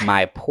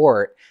 My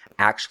port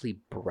actually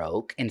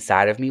broke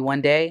inside of me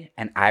one day.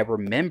 And I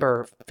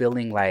remember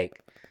feeling like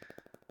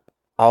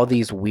all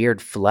these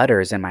weird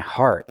flutters in my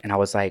heart. And I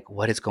was like,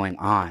 what is going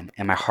on?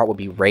 And my heart would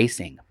be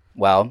racing.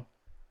 Well,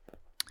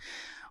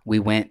 we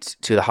went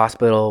to the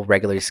hospital,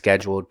 regularly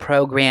scheduled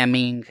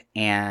programming,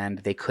 and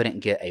they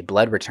couldn't get a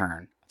blood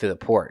return through the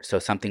port. So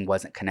something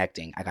wasn't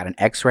connecting. I got an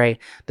x-ray.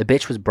 The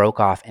bitch was broke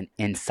off and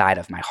inside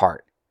of my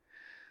heart.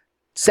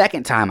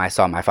 Second time I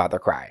saw my father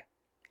cry.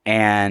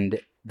 And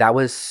that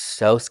was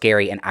so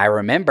scary. And I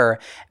remember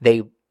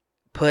they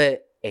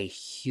put a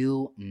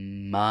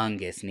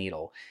humongous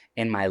needle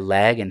in my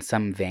leg and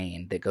some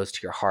vein that goes to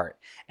your heart.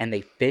 And they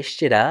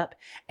fished it up.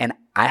 And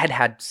I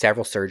had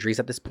several surgeries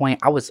at this point.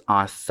 I was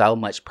on so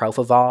much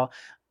Propofol.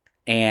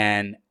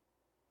 And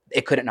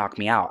it couldn't knock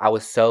me out. I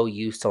was so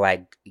used to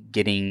like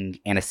getting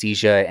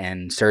anesthesia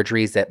and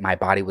surgeries that my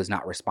body was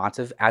not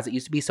responsive as it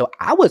used to be. So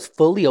I was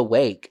fully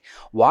awake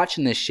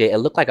watching this shit. It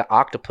looked like an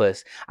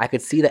octopus. I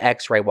could see the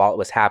x-ray while it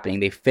was happening.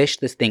 They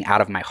fished this thing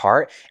out of my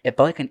heart. It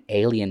felt like an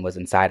alien was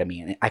inside of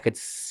me. And I could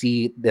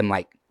see them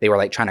like, they were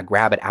like trying to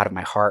grab it out of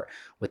my heart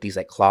with these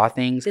like claw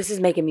things. This is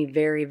making me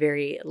very,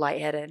 very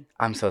lightheaded.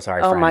 I'm so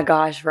sorry, Oh friend. my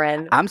gosh,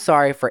 friend. I'm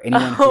sorry for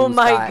anyone who's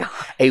got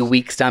a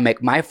weak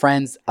stomach. My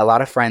friends, a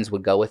lot of friends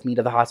would go with me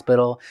to the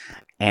hospital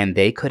and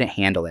they couldn't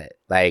handle it.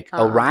 Like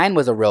Orion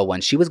was a real one.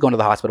 She was going to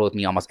the hospital with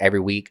me almost every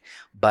week,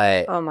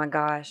 but oh my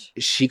gosh,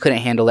 she couldn't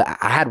handle it.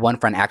 I had one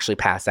friend actually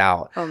pass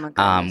out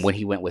when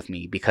he went with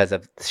me because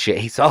of the shit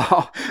he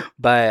saw.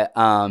 But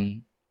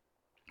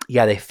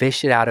yeah, they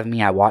fished it out of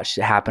me. I watched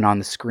it happen on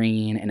the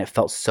screen and it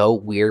felt so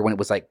weird when it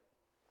was like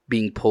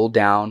being pulled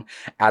down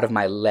out of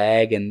my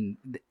leg. And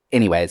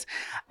anyways,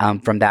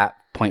 from that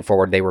point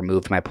forward, they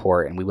removed my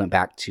port and we went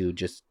back to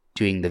just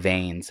doing the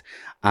veins.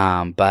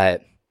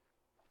 But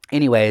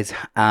anyways,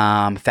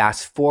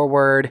 fast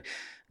forward,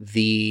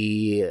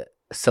 the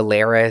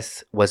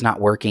Solaris was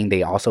not working.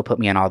 They also put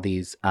me on all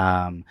these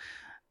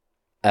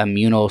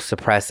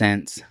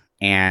immunosuppressants.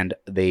 And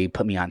they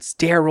put me on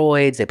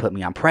steroids. They put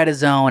me on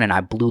prednisone, and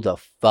I blew the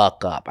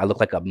fuck up. I look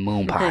like a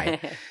moon pie.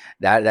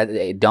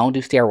 That don't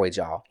do steroids,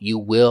 y'all.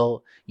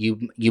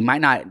 You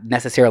might not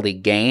necessarily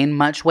gain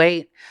much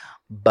weight,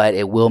 but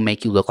it will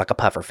make you look like a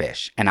puffer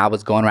fish. And I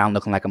was going around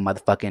looking like a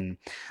motherfucking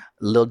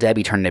Little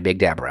Debbie turning to Big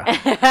Deborah.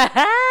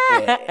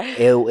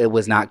 it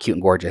was not cute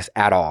and gorgeous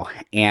at all,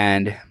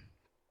 and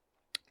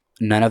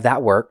none of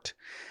that worked.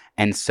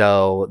 And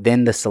so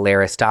then the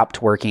Solaris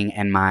stopped working,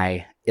 and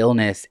my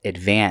illness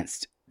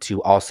advanced to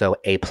also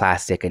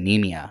aplastic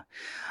anemia.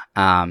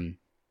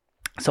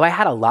 So I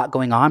had a lot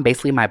going on.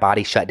 Basically, my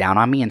body shut down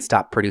on me and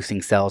stopped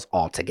producing cells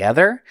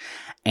altogether.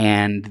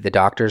 And the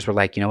doctors were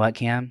like, you know what,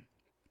 Cam?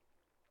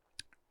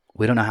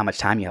 We don't know how much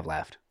time you have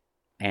left.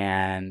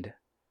 And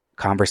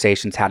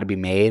conversations had to be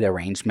made,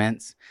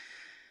 arrangements.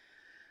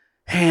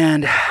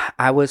 And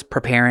I was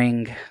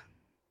preparing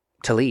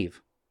to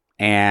leave.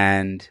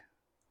 And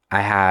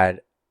I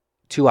had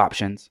two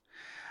options.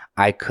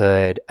 I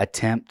could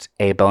attempt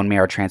a bone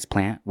marrow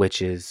transplant,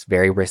 which is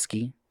very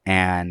risky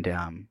and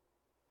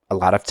a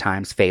lot of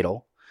times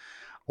fatal,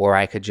 or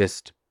I could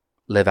just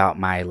live out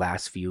my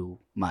last few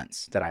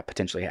months that I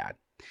potentially had.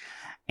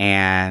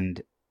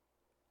 And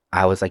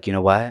I was like, you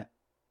know what?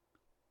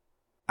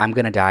 I'm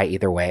going to die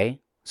either way,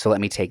 so let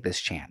me take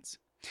this chance.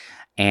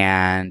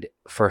 And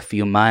for a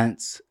few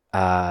months,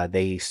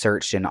 they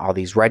searched in all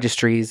these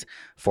registries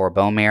for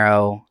bone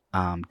marrow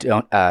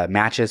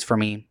matches for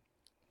me.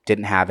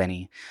 Didn't have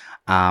any.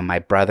 My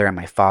brother and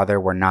my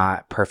father were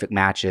not perfect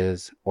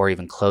matches or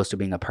even close to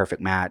being a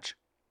perfect match.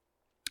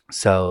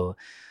 So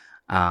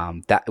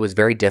that was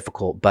very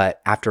difficult. But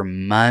after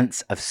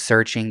months of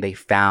searching, they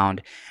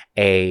found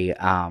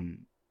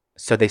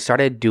so they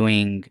started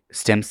doing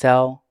stem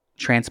cell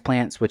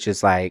transplants, which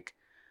is like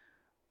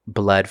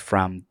blood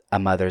from a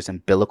mother's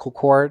umbilical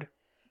cord.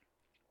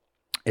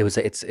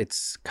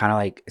 It's kind of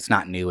like, it's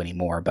not new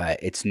anymore, but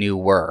it's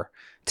newer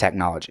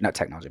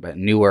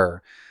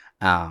newer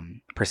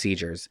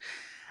procedures.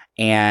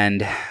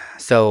 And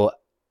so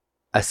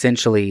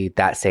essentially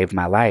that saved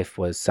my life,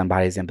 was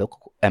somebody's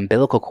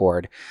umbilical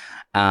cord.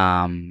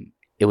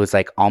 It was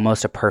like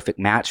almost a perfect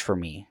match for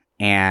me.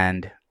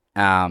 And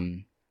my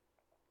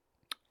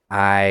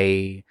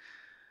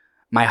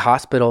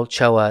hospital,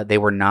 CHOA, they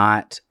were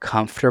not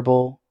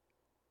comfortable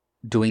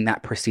doing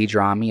that procedure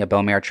on me, a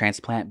bone marrow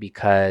transplant,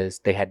 because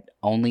they'd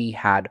only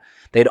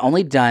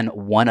done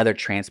one other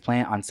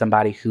transplant on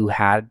somebody who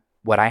had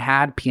what I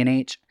had,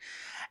 PNH.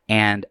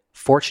 And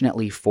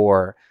fortunately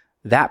for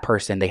that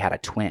person, they had a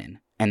twin,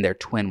 and their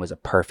twin was a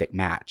perfect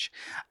match.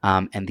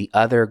 And the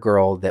other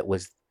girl that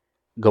was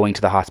going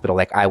to the hospital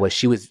like I was,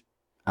 she was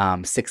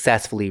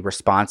successfully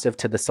responsive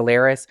to the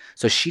Solaris,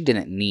 so she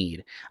didn't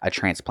need a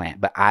transplant.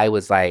 But I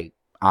was like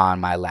on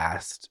my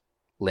last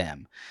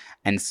limb.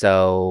 And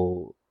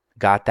so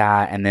got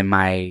that. And then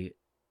my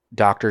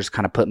doctors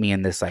kind of put me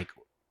in this like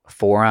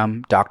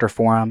doctor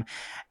forum.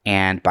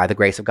 And by the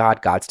grace of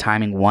God, God's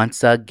timing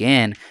once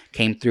again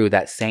came through.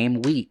 That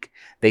same week,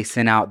 they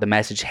sent out the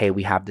message, hey,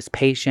 we have this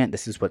patient.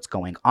 This is what's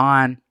going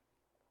on.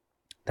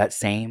 That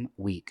same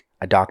week,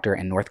 a doctor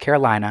in North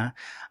Carolina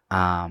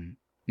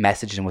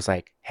messaged and was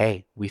like,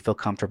 hey, we feel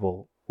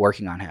comfortable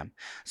working on him.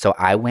 So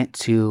I went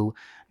to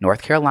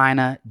North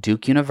Carolina,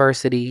 Duke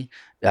University,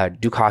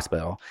 Duke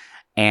Hospital,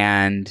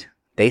 and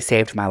they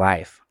saved my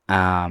life.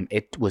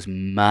 It was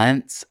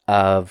months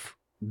of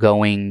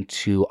going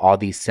to all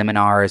these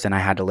seminars, and I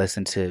had to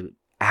listen to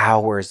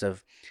hours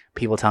of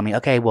people tell me,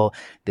 okay, well,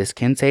 this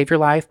can save your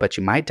life, but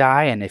you might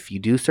die. And if you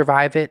do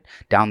survive it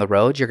down the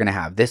road, you're going to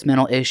have this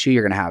mental issue.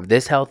 You're going to have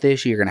this health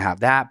issue. You're going to have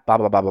that, blah,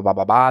 blah, blah, blah, blah,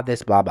 blah, blah,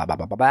 this, blah, blah, blah,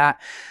 blah, blah,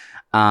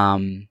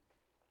 blah.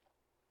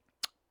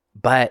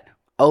 But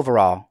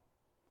overall,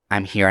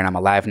 I'm here and I'm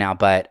alive now.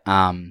 But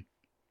I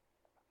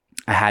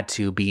had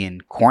to be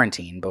in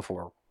quarantine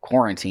before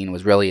quarantine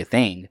was really a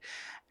thing.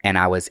 and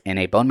I was in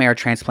a bone marrow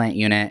transplant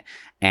unit,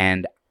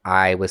 and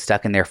I was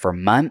stuck in there for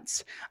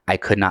months. I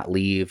could not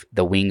leave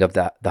the wing of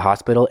the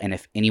hospital. And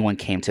if anyone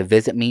came to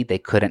visit me, they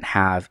couldn't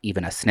have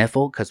even a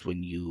sniffle, because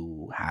when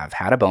you have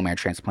had a bone marrow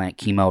transplant,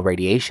 chemo,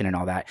 radiation, and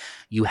all that,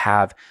 you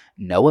have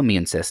no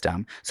immune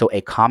system. So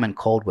a common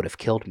cold would have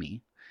killed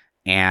me.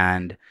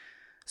 And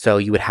so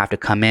you would have to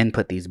come in,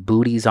 put these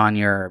booties on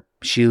your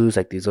shoes,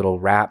 like these little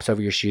wraps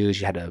over your shoes.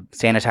 You had to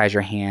sanitize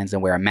your hands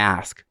and wear a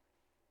mask.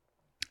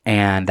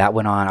 And that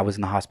went on. I was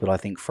in the hospital, I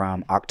think,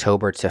 from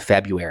October to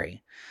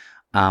February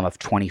of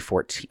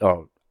 2014.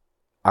 Oh,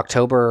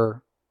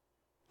 October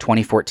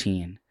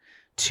 2014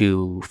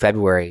 to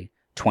February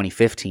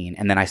 2015.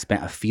 And then I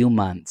spent a few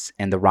months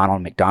in the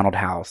Ronald McDonald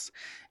House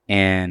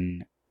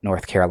in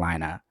North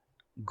Carolina.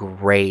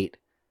 Great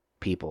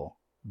people,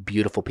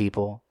 beautiful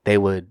people. They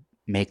would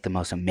make the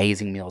most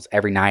amazing meals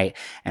every night,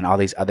 and all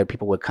these other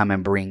people would come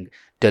and bring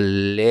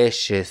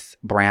delicious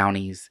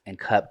brownies and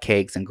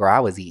cupcakes, and girl, I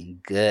was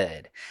eating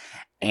good.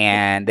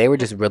 And they were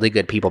just really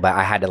good people, but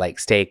I had to like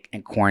stay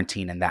in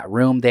quarantine in that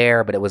room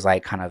there, but it was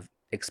like kind of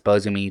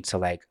exposing me to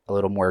like a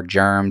little more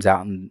germs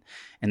out in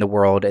the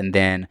world. And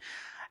then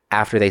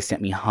after they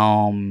sent me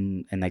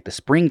home in like the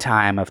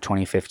springtime of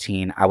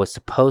 2015, I was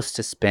supposed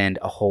to spend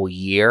a whole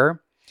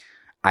year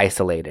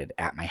isolated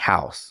at my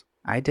house.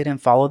 I didn't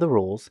follow the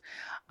rules.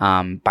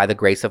 By the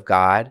grace of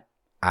God,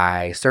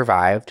 I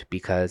survived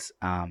because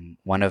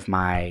one of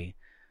my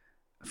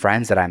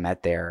friends that I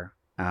met there,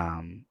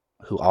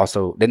 who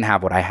also didn't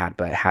have what I had,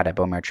 but had a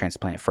bone marrow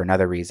transplant for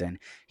another reason,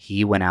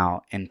 he went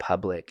out in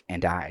public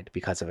and died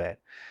because of it.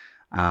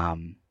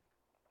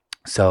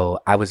 So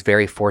I was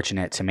very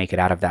fortunate to make it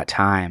out of that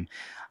time.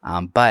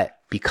 But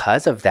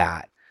because of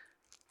that,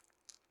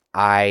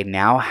 I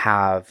now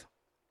have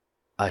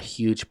a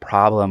huge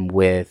problem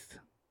with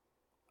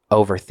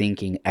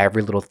overthinking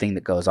every little thing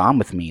that goes on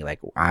with me. Like,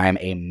 I'm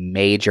a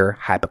major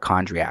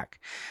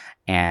hypochondriac,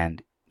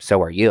 and so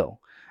are you.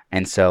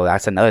 And so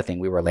that's another thing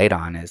we relate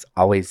on, is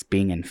always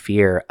being in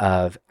fear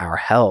of our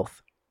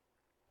health.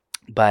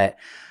 But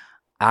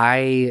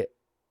I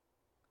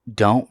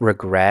don't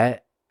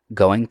regret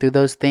going through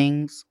those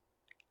things.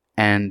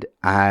 And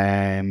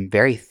I'm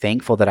very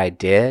thankful that I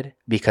did,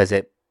 because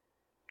it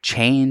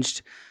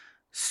changed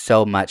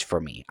so much for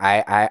me.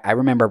 I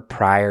remember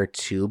prior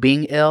to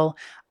being ill,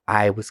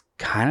 I was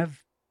kind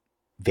of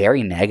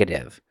very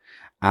negative.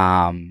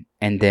 And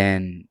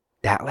then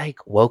that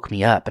like woke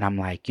me up, and I'm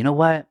like, you know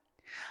what?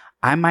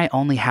 I might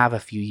only have a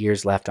few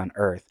years left on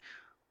earth.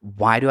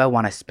 Why do I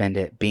want to spend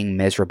it being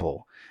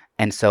miserable?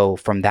 And so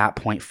from that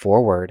point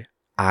forward,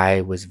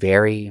 I was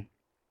very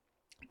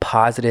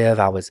positive.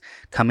 I was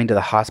coming to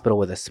the hospital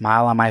with a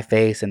smile on my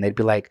face, and they'd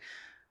be like,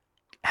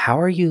 how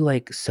are you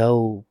like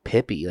so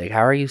pippy? Like,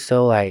 how are you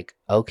so like,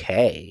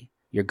 okay,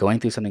 you're going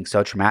through something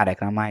so traumatic?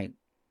 And I'm like,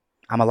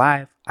 I'm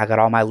alive. I got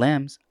all my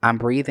limbs. I'm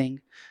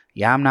breathing.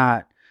 Yeah, I'm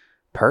not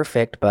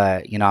perfect,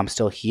 but you know, I'm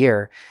still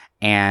here.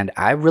 And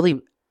I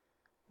really,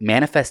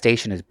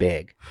 manifestation is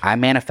big. I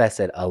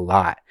manifested a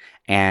lot,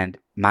 and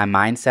my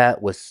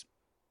mindset was,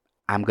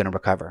 I'm going to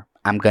recover.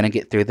 I'm going to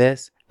get through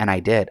this. And I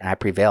did, and I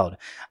prevailed.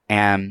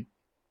 And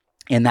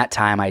in that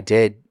time, I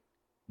did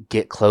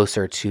get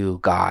closer to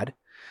God.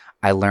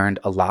 I learned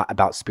a lot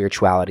about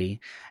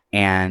spirituality.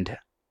 And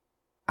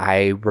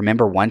I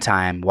remember one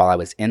time while I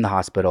was in the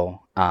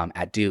hospital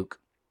at Duke,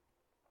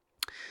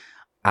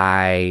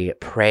 I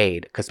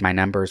prayed, because my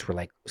numbers were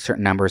like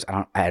certain numbers.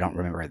 I don't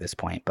remember at this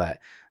point, but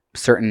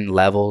certain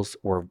levels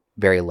were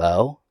very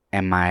low.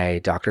 And my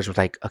doctors were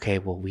like, okay,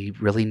 well, we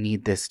really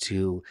need this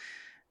to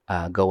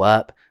go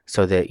up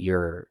so that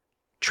your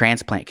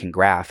transplant can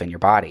graft in your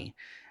body.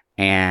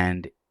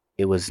 And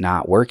it was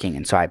not working.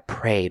 And so I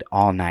prayed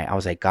all night. I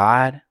was like,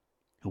 God,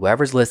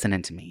 whoever's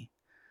listening to me,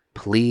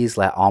 please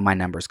let all my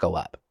numbers go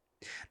up.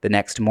 The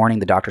next morning,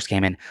 the doctors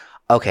came in.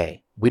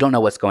 Okay, we don't know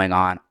what's going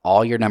on.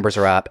 All your numbers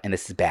are up, and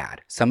this is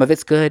bad. Some of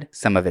it's good,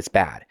 some of it's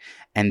bad.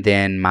 And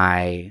then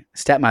my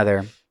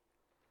stepmother,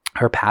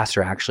 her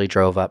pastor actually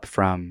drove up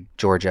from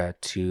Georgia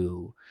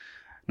to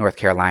North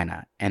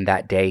Carolina. And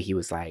that day he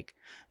was like,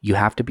 you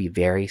have to be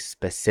very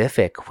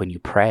specific when you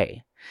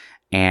pray.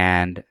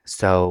 And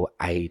so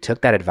I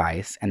took that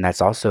advice, and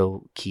that's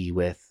also key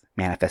with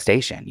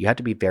manifestation. You have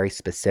to be very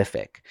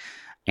specific.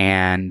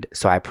 And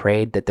so I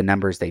prayed that the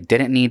numbers they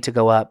didn't need to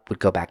go up would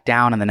go back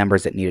down, and the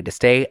numbers that needed to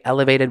stay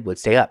elevated would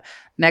stay up.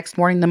 Next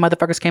morning, the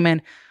motherfuckers came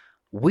in.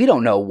 We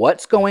don't know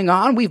what's going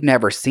on. We've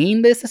never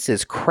seen this. This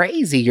is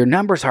crazy. Your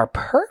numbers are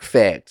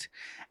perfect.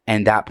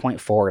 And that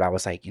point forward, I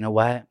was like, you know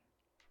what?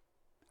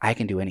 I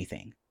can do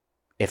anything.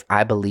 If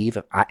I believe,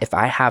 if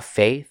I have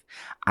faith,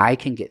 I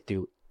can get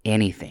through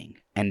anything.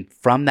 And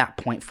from that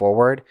point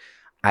forward,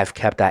 I've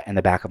kept that in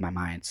the back of my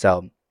mind.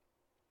 So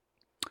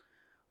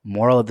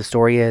moral of the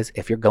story is,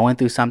 if you're going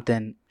through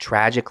something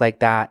tragic like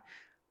that,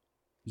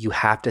 you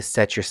have to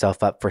set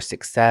yourself up for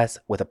success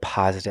with a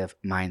positive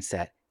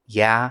mindset.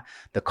 Yeah,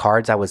 the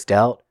cards I was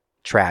dealt,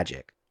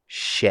 tragic,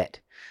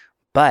 shit.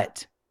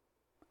 But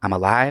I'm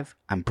alive,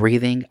 I'm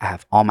breathing, I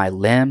have all my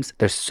limbs.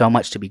 There's so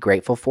much to be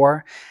grateful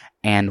for.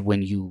 And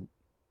when you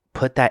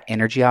put that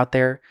energy out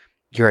there,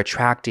 you're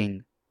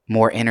attracting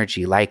more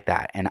energy like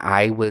that. And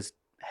I was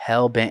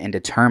hell-bent and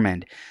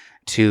determined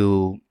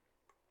to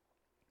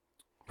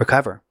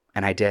recover.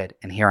 And I did.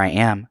 And here I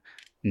am.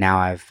 Now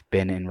I've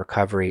been in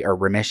recovery or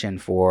remission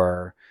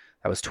for,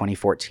 that was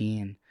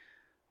 2014,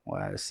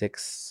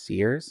 6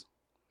 years?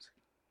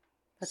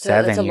 That's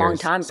 7 that's a years. long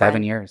time. 7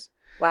 Brian. years.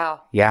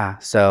 Wow. Yeah.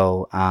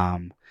 So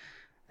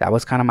that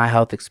was kind of my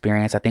health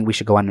experience. I think we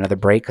should go on another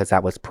break because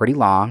that was pretty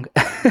long.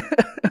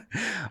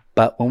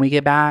 But when we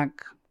get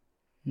back,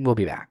 we'll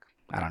be back.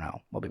 I don't know.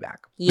 We'll be back.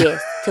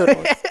 Yes,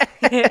 totally.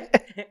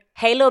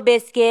 Hey, little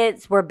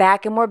biscuits. We're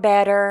back and we're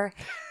better.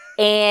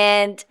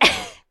 And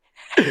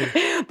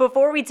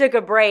before we took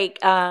a break,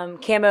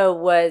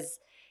 Camo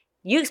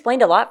you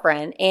explained a lot,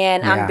 friend.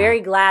 And Yeah. I'm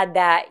very glad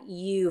that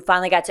you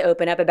finally got to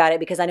open up about it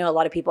because I know a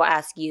lot of people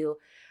ask you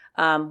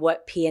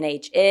what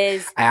PNH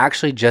is. I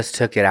actually just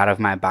took it out of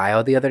my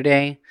bio the other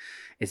day.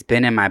 It's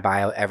been in my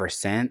bio ever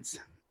since.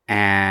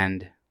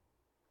 And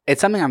it's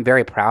something I'm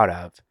very proud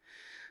of.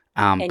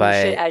 And but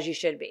you should, as you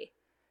should be.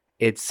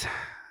 it's,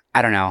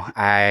 I don't know.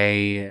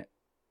 I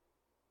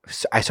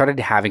started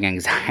having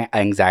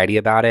anxiety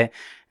about it.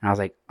 And I was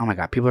like, oh my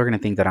God, people are going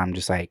to think that I'm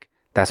just like,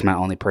 that's my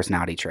only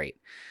personality trait.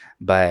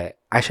 But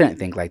I shouldn't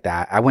think like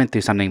that. I went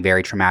through something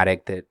very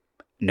traumatic that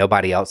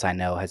nobody else I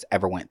know has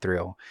ever went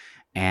through.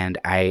 And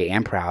I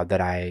am proud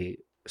that I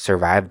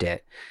survived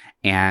it.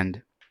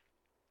 And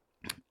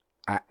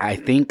I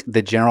think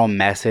the general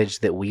message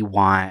that we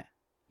want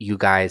you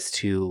guys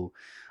to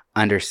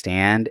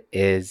understand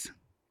is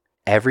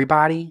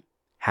everybody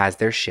has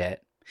their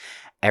shit.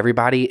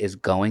 Everybody is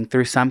going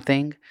through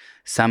something.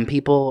 Some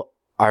people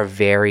are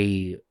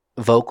very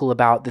vocal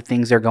about the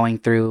things they're going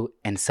through,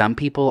 and some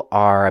people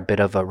are a bit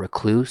of a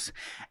recluse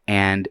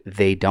and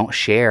they don't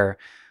share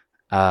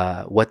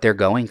what they're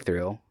going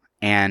through.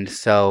 And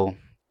so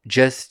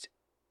just,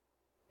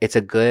 it's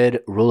a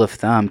good rule of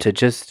thumb to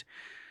just,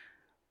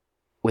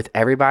 with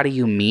everybody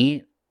you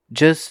meet,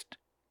 just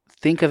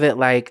think of it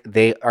like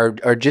they are,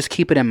 or just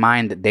keep it in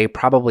mind that they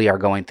probably are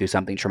going through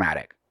something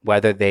traumatic,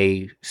 whether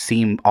they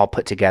seem all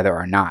put together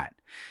or not.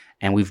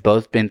 And we've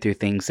both been through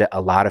things that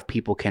a lot of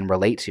people can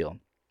relate to.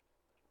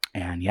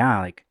 And yeah,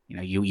 like, you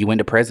know, you went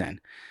to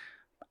prison.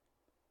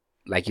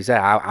 Like you said,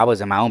 I was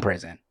in my own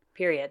prison.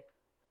 Period.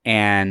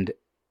 And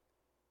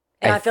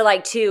I feel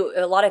like, too,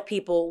 a lot of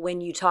people,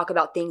 when you talk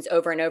about things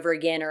over and over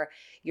again or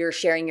you're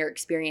sharing your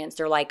experience,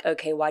 they're like,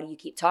 okay, why do you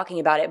keep talking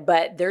about it?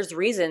 But there's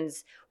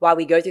reasons why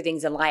we go through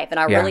things in life. And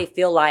I really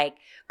feel like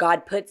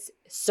God puts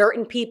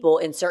certain people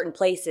in certain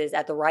places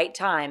at the right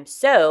time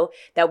so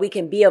that we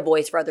can be a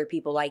voice for other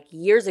people. Like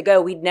years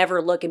ago, we'd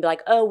never look and be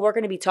like, oh, we're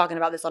going to be talking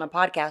about this on a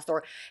podcast,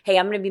 or, hey,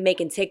 I'm going to be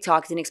making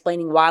TikToks and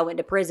explaining why I went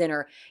to prison,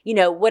 or, you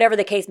know, whatever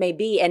the case may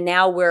be. And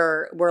now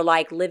we're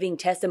like living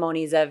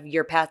testimonies of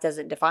your past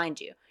doesn't define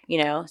you,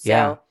 you know?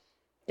 So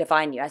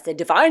define you. I said,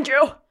 defined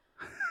you,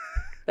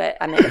 but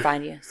I meant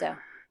define you. So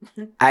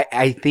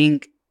I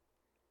think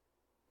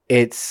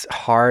it's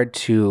hard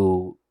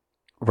to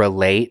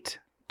relate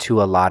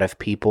to a lot of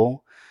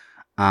people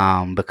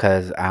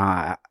because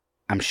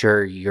I'm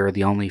sure you're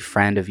the only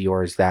friend of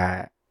yours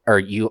that, or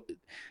you're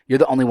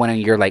the only one in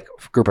your like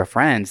group of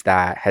friends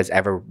that has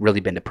ever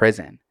really been to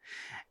prison.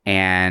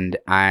 And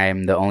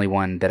I'm the only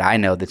one that I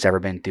know that's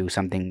ever been through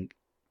something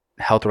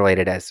health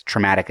related as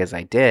traumatic as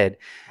I did.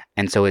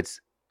 And so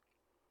it's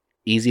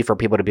easy for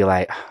people to be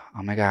like,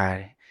 oh my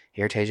God,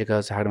 here Tasia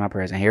goes talking about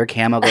prison. Here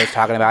Camo goes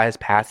talking about his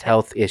past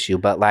health issue.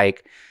 But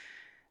like,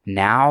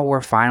 now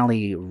we're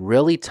finally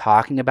really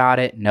talking about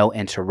it, no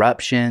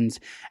interruptions,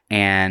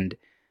 and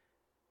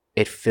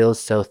it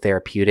feels so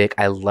therapeutic.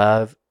 I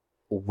love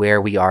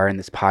where we are in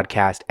this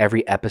podcast.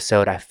 Every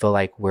episode, I feel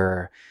like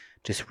we're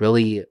just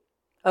really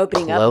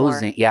opening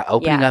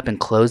up and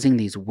closing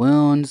these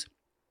wounds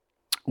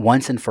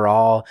once and for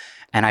all.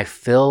 And I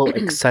feel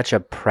like such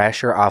a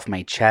pressure off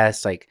my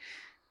chest, like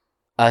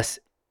us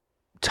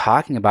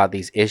talking about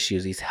these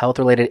issues, these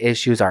health-related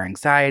issues, our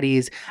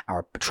anxieties,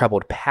 our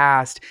troubled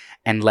past,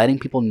 and letting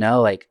people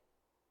know, like,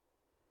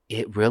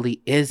 it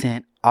really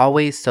isn't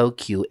always so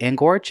cute and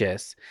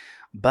gorgeous.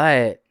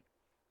 But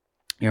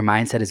your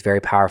mindset is very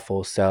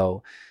powerful.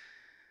 So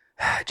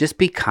just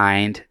be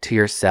kind to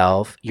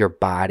yourself, your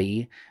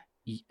body,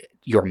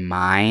 your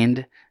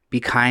mind. Be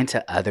kind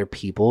to other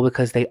people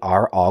because they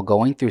are all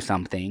going through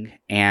something.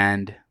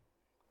 And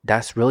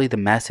that's really the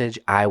message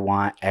I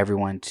want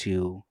everyone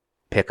to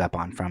pick up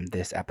on from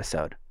this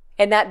episode.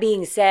 And that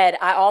being said,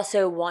 I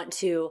also want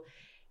to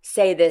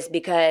say this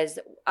because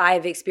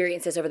I've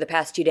experienced this over the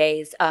past 2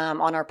 days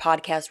on our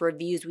podcast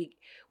reviews.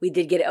 We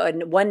did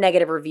get one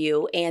negative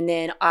review, and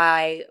then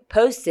I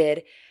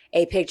posted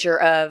a picture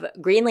of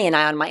Greenlee and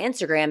I on my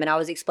Instagram, and I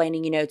was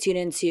explaining, you know, tune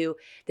into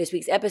this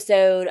week's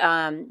episode.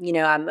 You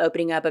know, I'm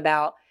opening up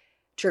about,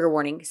 trigger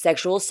warning,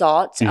 sexual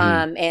assault,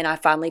 and I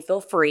finally feel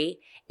free.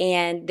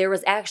 And there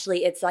was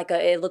actually,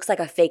 it looks like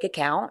a fake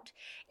account.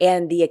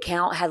 And the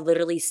account had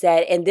literally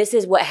said, and this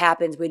is what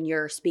happens when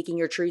you're speaking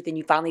your truth and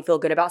you finally feel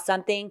good about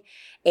something,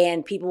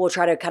 and people will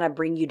try to kind of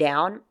bring you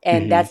down.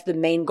 And that's the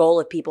main goal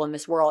of people in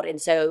this world. And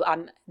so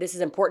this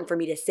is important for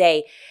me to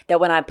say that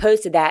when I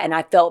posted that, and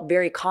I felt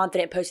very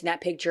confident posting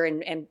that picture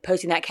and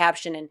posting that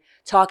caption and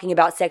talking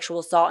about sexual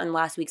assault in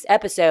last week's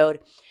episode,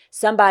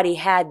 somebody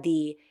had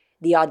the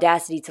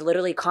audacity to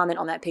literally comment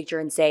on that picture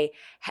and say,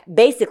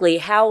 basically,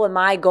 how am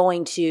I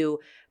going to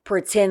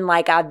pretend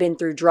like I've been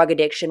through drug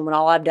addiction when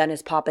all I've done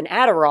is pop an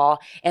Adderall,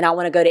 and I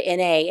want to go to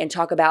NA and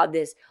talk about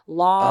this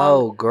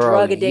long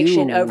drug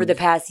addiction over the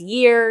past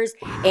years,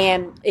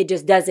 and it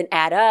just doesn't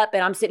add up.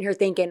 And I'm sitting here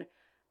thinking,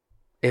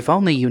 if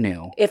only you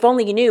knew. If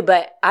only you knew.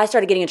 But I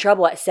started getting in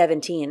trouble at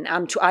 17.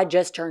 I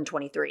just turned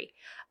 23.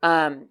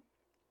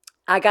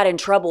 I got in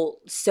trouble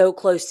so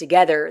close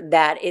together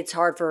that it's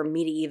hard for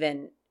me to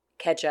even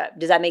catch up.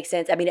 Does that make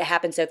sense? I mean, it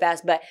happened so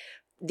fast, but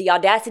the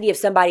audacity of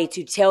somebody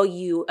to tell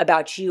you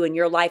about you and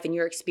your life and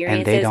your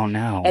experiences. And they don't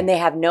know. And they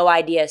have no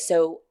idea.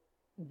 So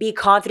be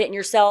confident in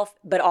yourself,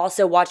 but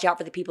also watch out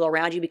for the people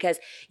around you, because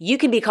you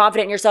can be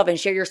confident in yourself and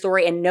share your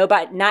story, and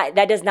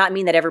that does not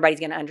mean that everybody's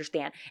going to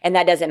understand. And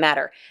that doesn't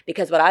matter,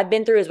 because what I've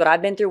been through is what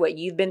I've been through. What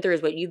you've been through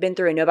is what you've been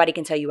through, and nobody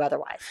can tell you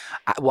otherwise.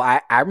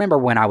 I remember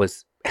when I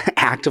was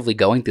actively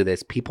going through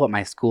this, people at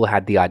my school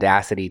had the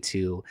audacity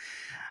to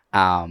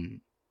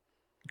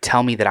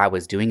tell me that I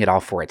was doing it all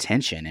for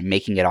attention and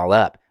making it all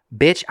up.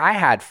 Bitch, I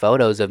had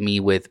photos of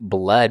me with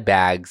blood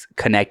bags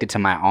connected to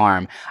my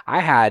arm. I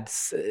had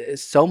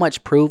so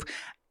much proof.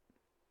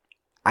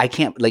 I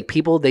can't, like,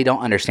 people, they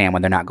don't understand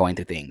when they're not going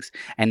through things.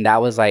 And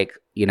that was like,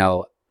 you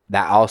know,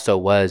 that also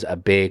was a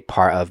big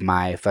part of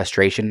my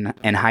frustration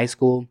in high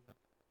school,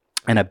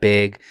 and a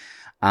big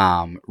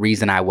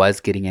reason I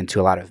was getting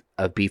into a lot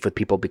of beef with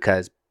people,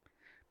 because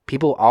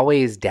people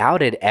always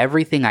doubted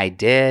everything I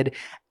did.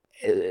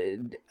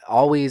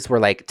 Always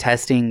were like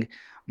testing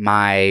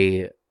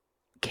my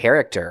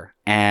character,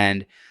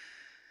 and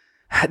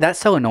that's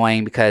so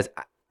annoying, because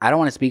I don't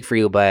want to speak for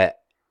you, but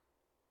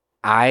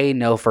I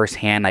know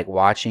firsthand, like,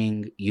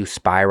 watching you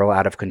spiral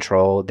out of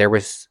control, there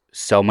was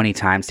so many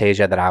times,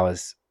 Tasia, that I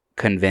was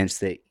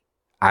convinced that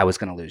I was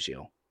going to lose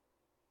you,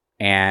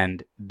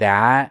 and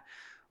that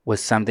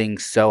was something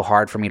so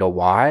hard for me to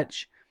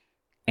watch.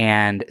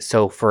 And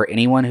so for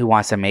anyone who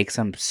wants to make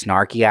some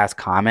snarky ass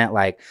comment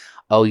like,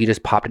 oh, you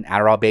just popped an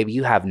Adderall, baby,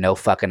 you have no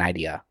fucking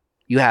idea.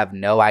 You have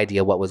no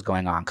idea what was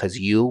going on, because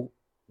you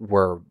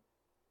were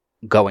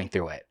going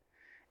through it,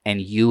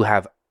 and you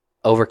have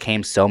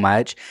overcame so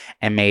much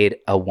and made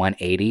a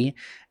 180,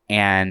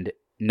 and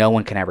no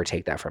one can ever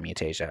take that from you,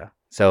 Tasia.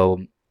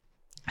 So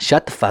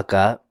shut the fuck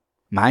up,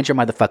 mind your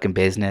motherfucking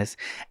business,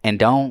 and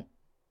don't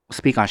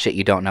speak on shit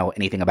you don't know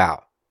anything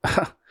about.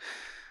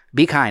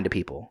 Be kind to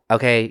people,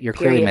 okay? You're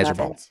clearly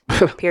miserable.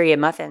 Period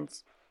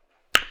muffins.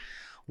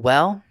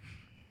 Well,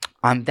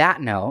 on that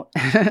note,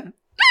 I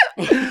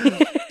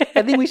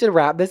think we should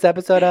wrap this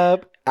episode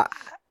up.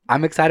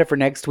 I'm excited for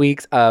next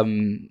week's.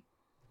 We're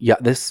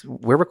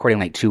recording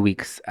like 2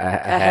 weeks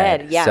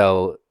ahead. Yeah.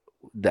 So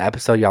the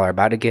episode y'all are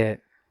about to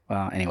get.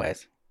 Well,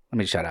 anyways, let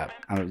me shut up.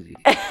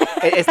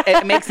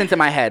 It makes sense in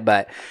my head,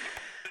 but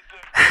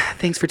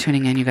thanks for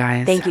tuning in, you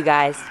guys. Thank you,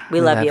 guys.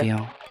 We love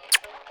you.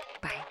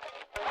 Bye.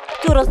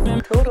 Toodles.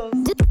 Toodles.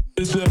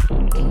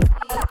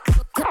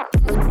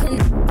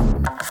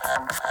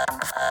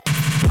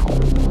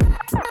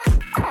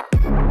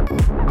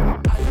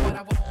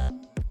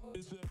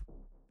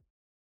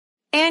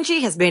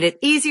 Angie has made it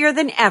easier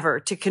than ever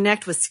to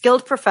connect with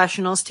skilled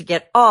professionals to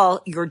get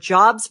all your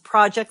jobs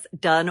projects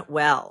done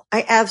well.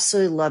 I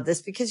absolutely love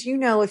this because, you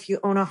know, if you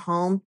own a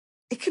home,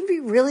 it can be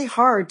really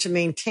hard to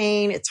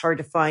maintain. It's hard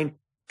to find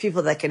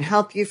people that can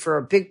help you for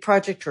a big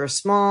project or a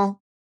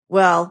small.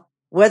 Well,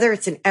 whether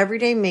it's in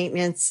everyday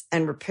maintenance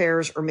and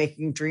repairs or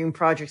making dream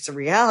projects a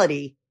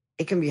reality,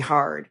 it can be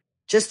hard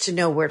just to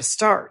know where to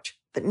start.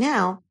 But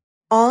now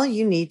all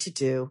you need to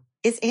do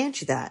is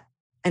Angie that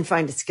and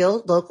find a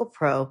skilled local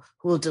pro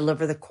who will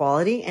deliver the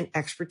quality and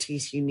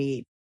expertise you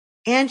need.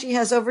 Angie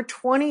has over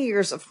 20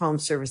 years of home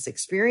service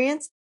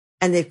experience,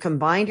 and they've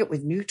combined it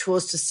with new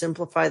tools to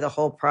simplify the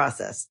whole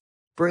process.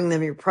 Bring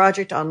them your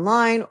project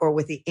online or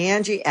with the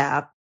Angie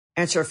app,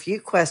 answer a few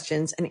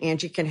questions, and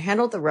Angie can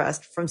handle the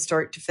rest from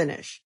start to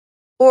finish.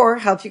 Or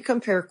help you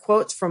compare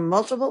quotes from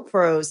multiple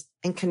pros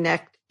and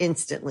connect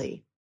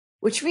instantly,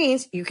 which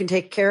means you can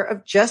take care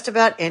of just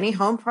about any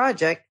home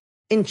project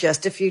in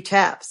just a few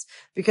taps.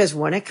 Because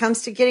when it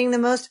comes to getting the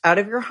most out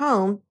of your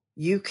home,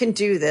 you can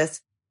do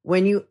this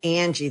when you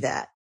Angie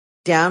that.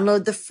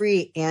 Download the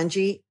free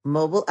Angie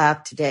mobile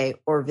app today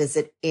or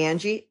visit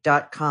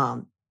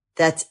Angie.com.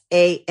 That's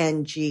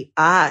ANGI.com.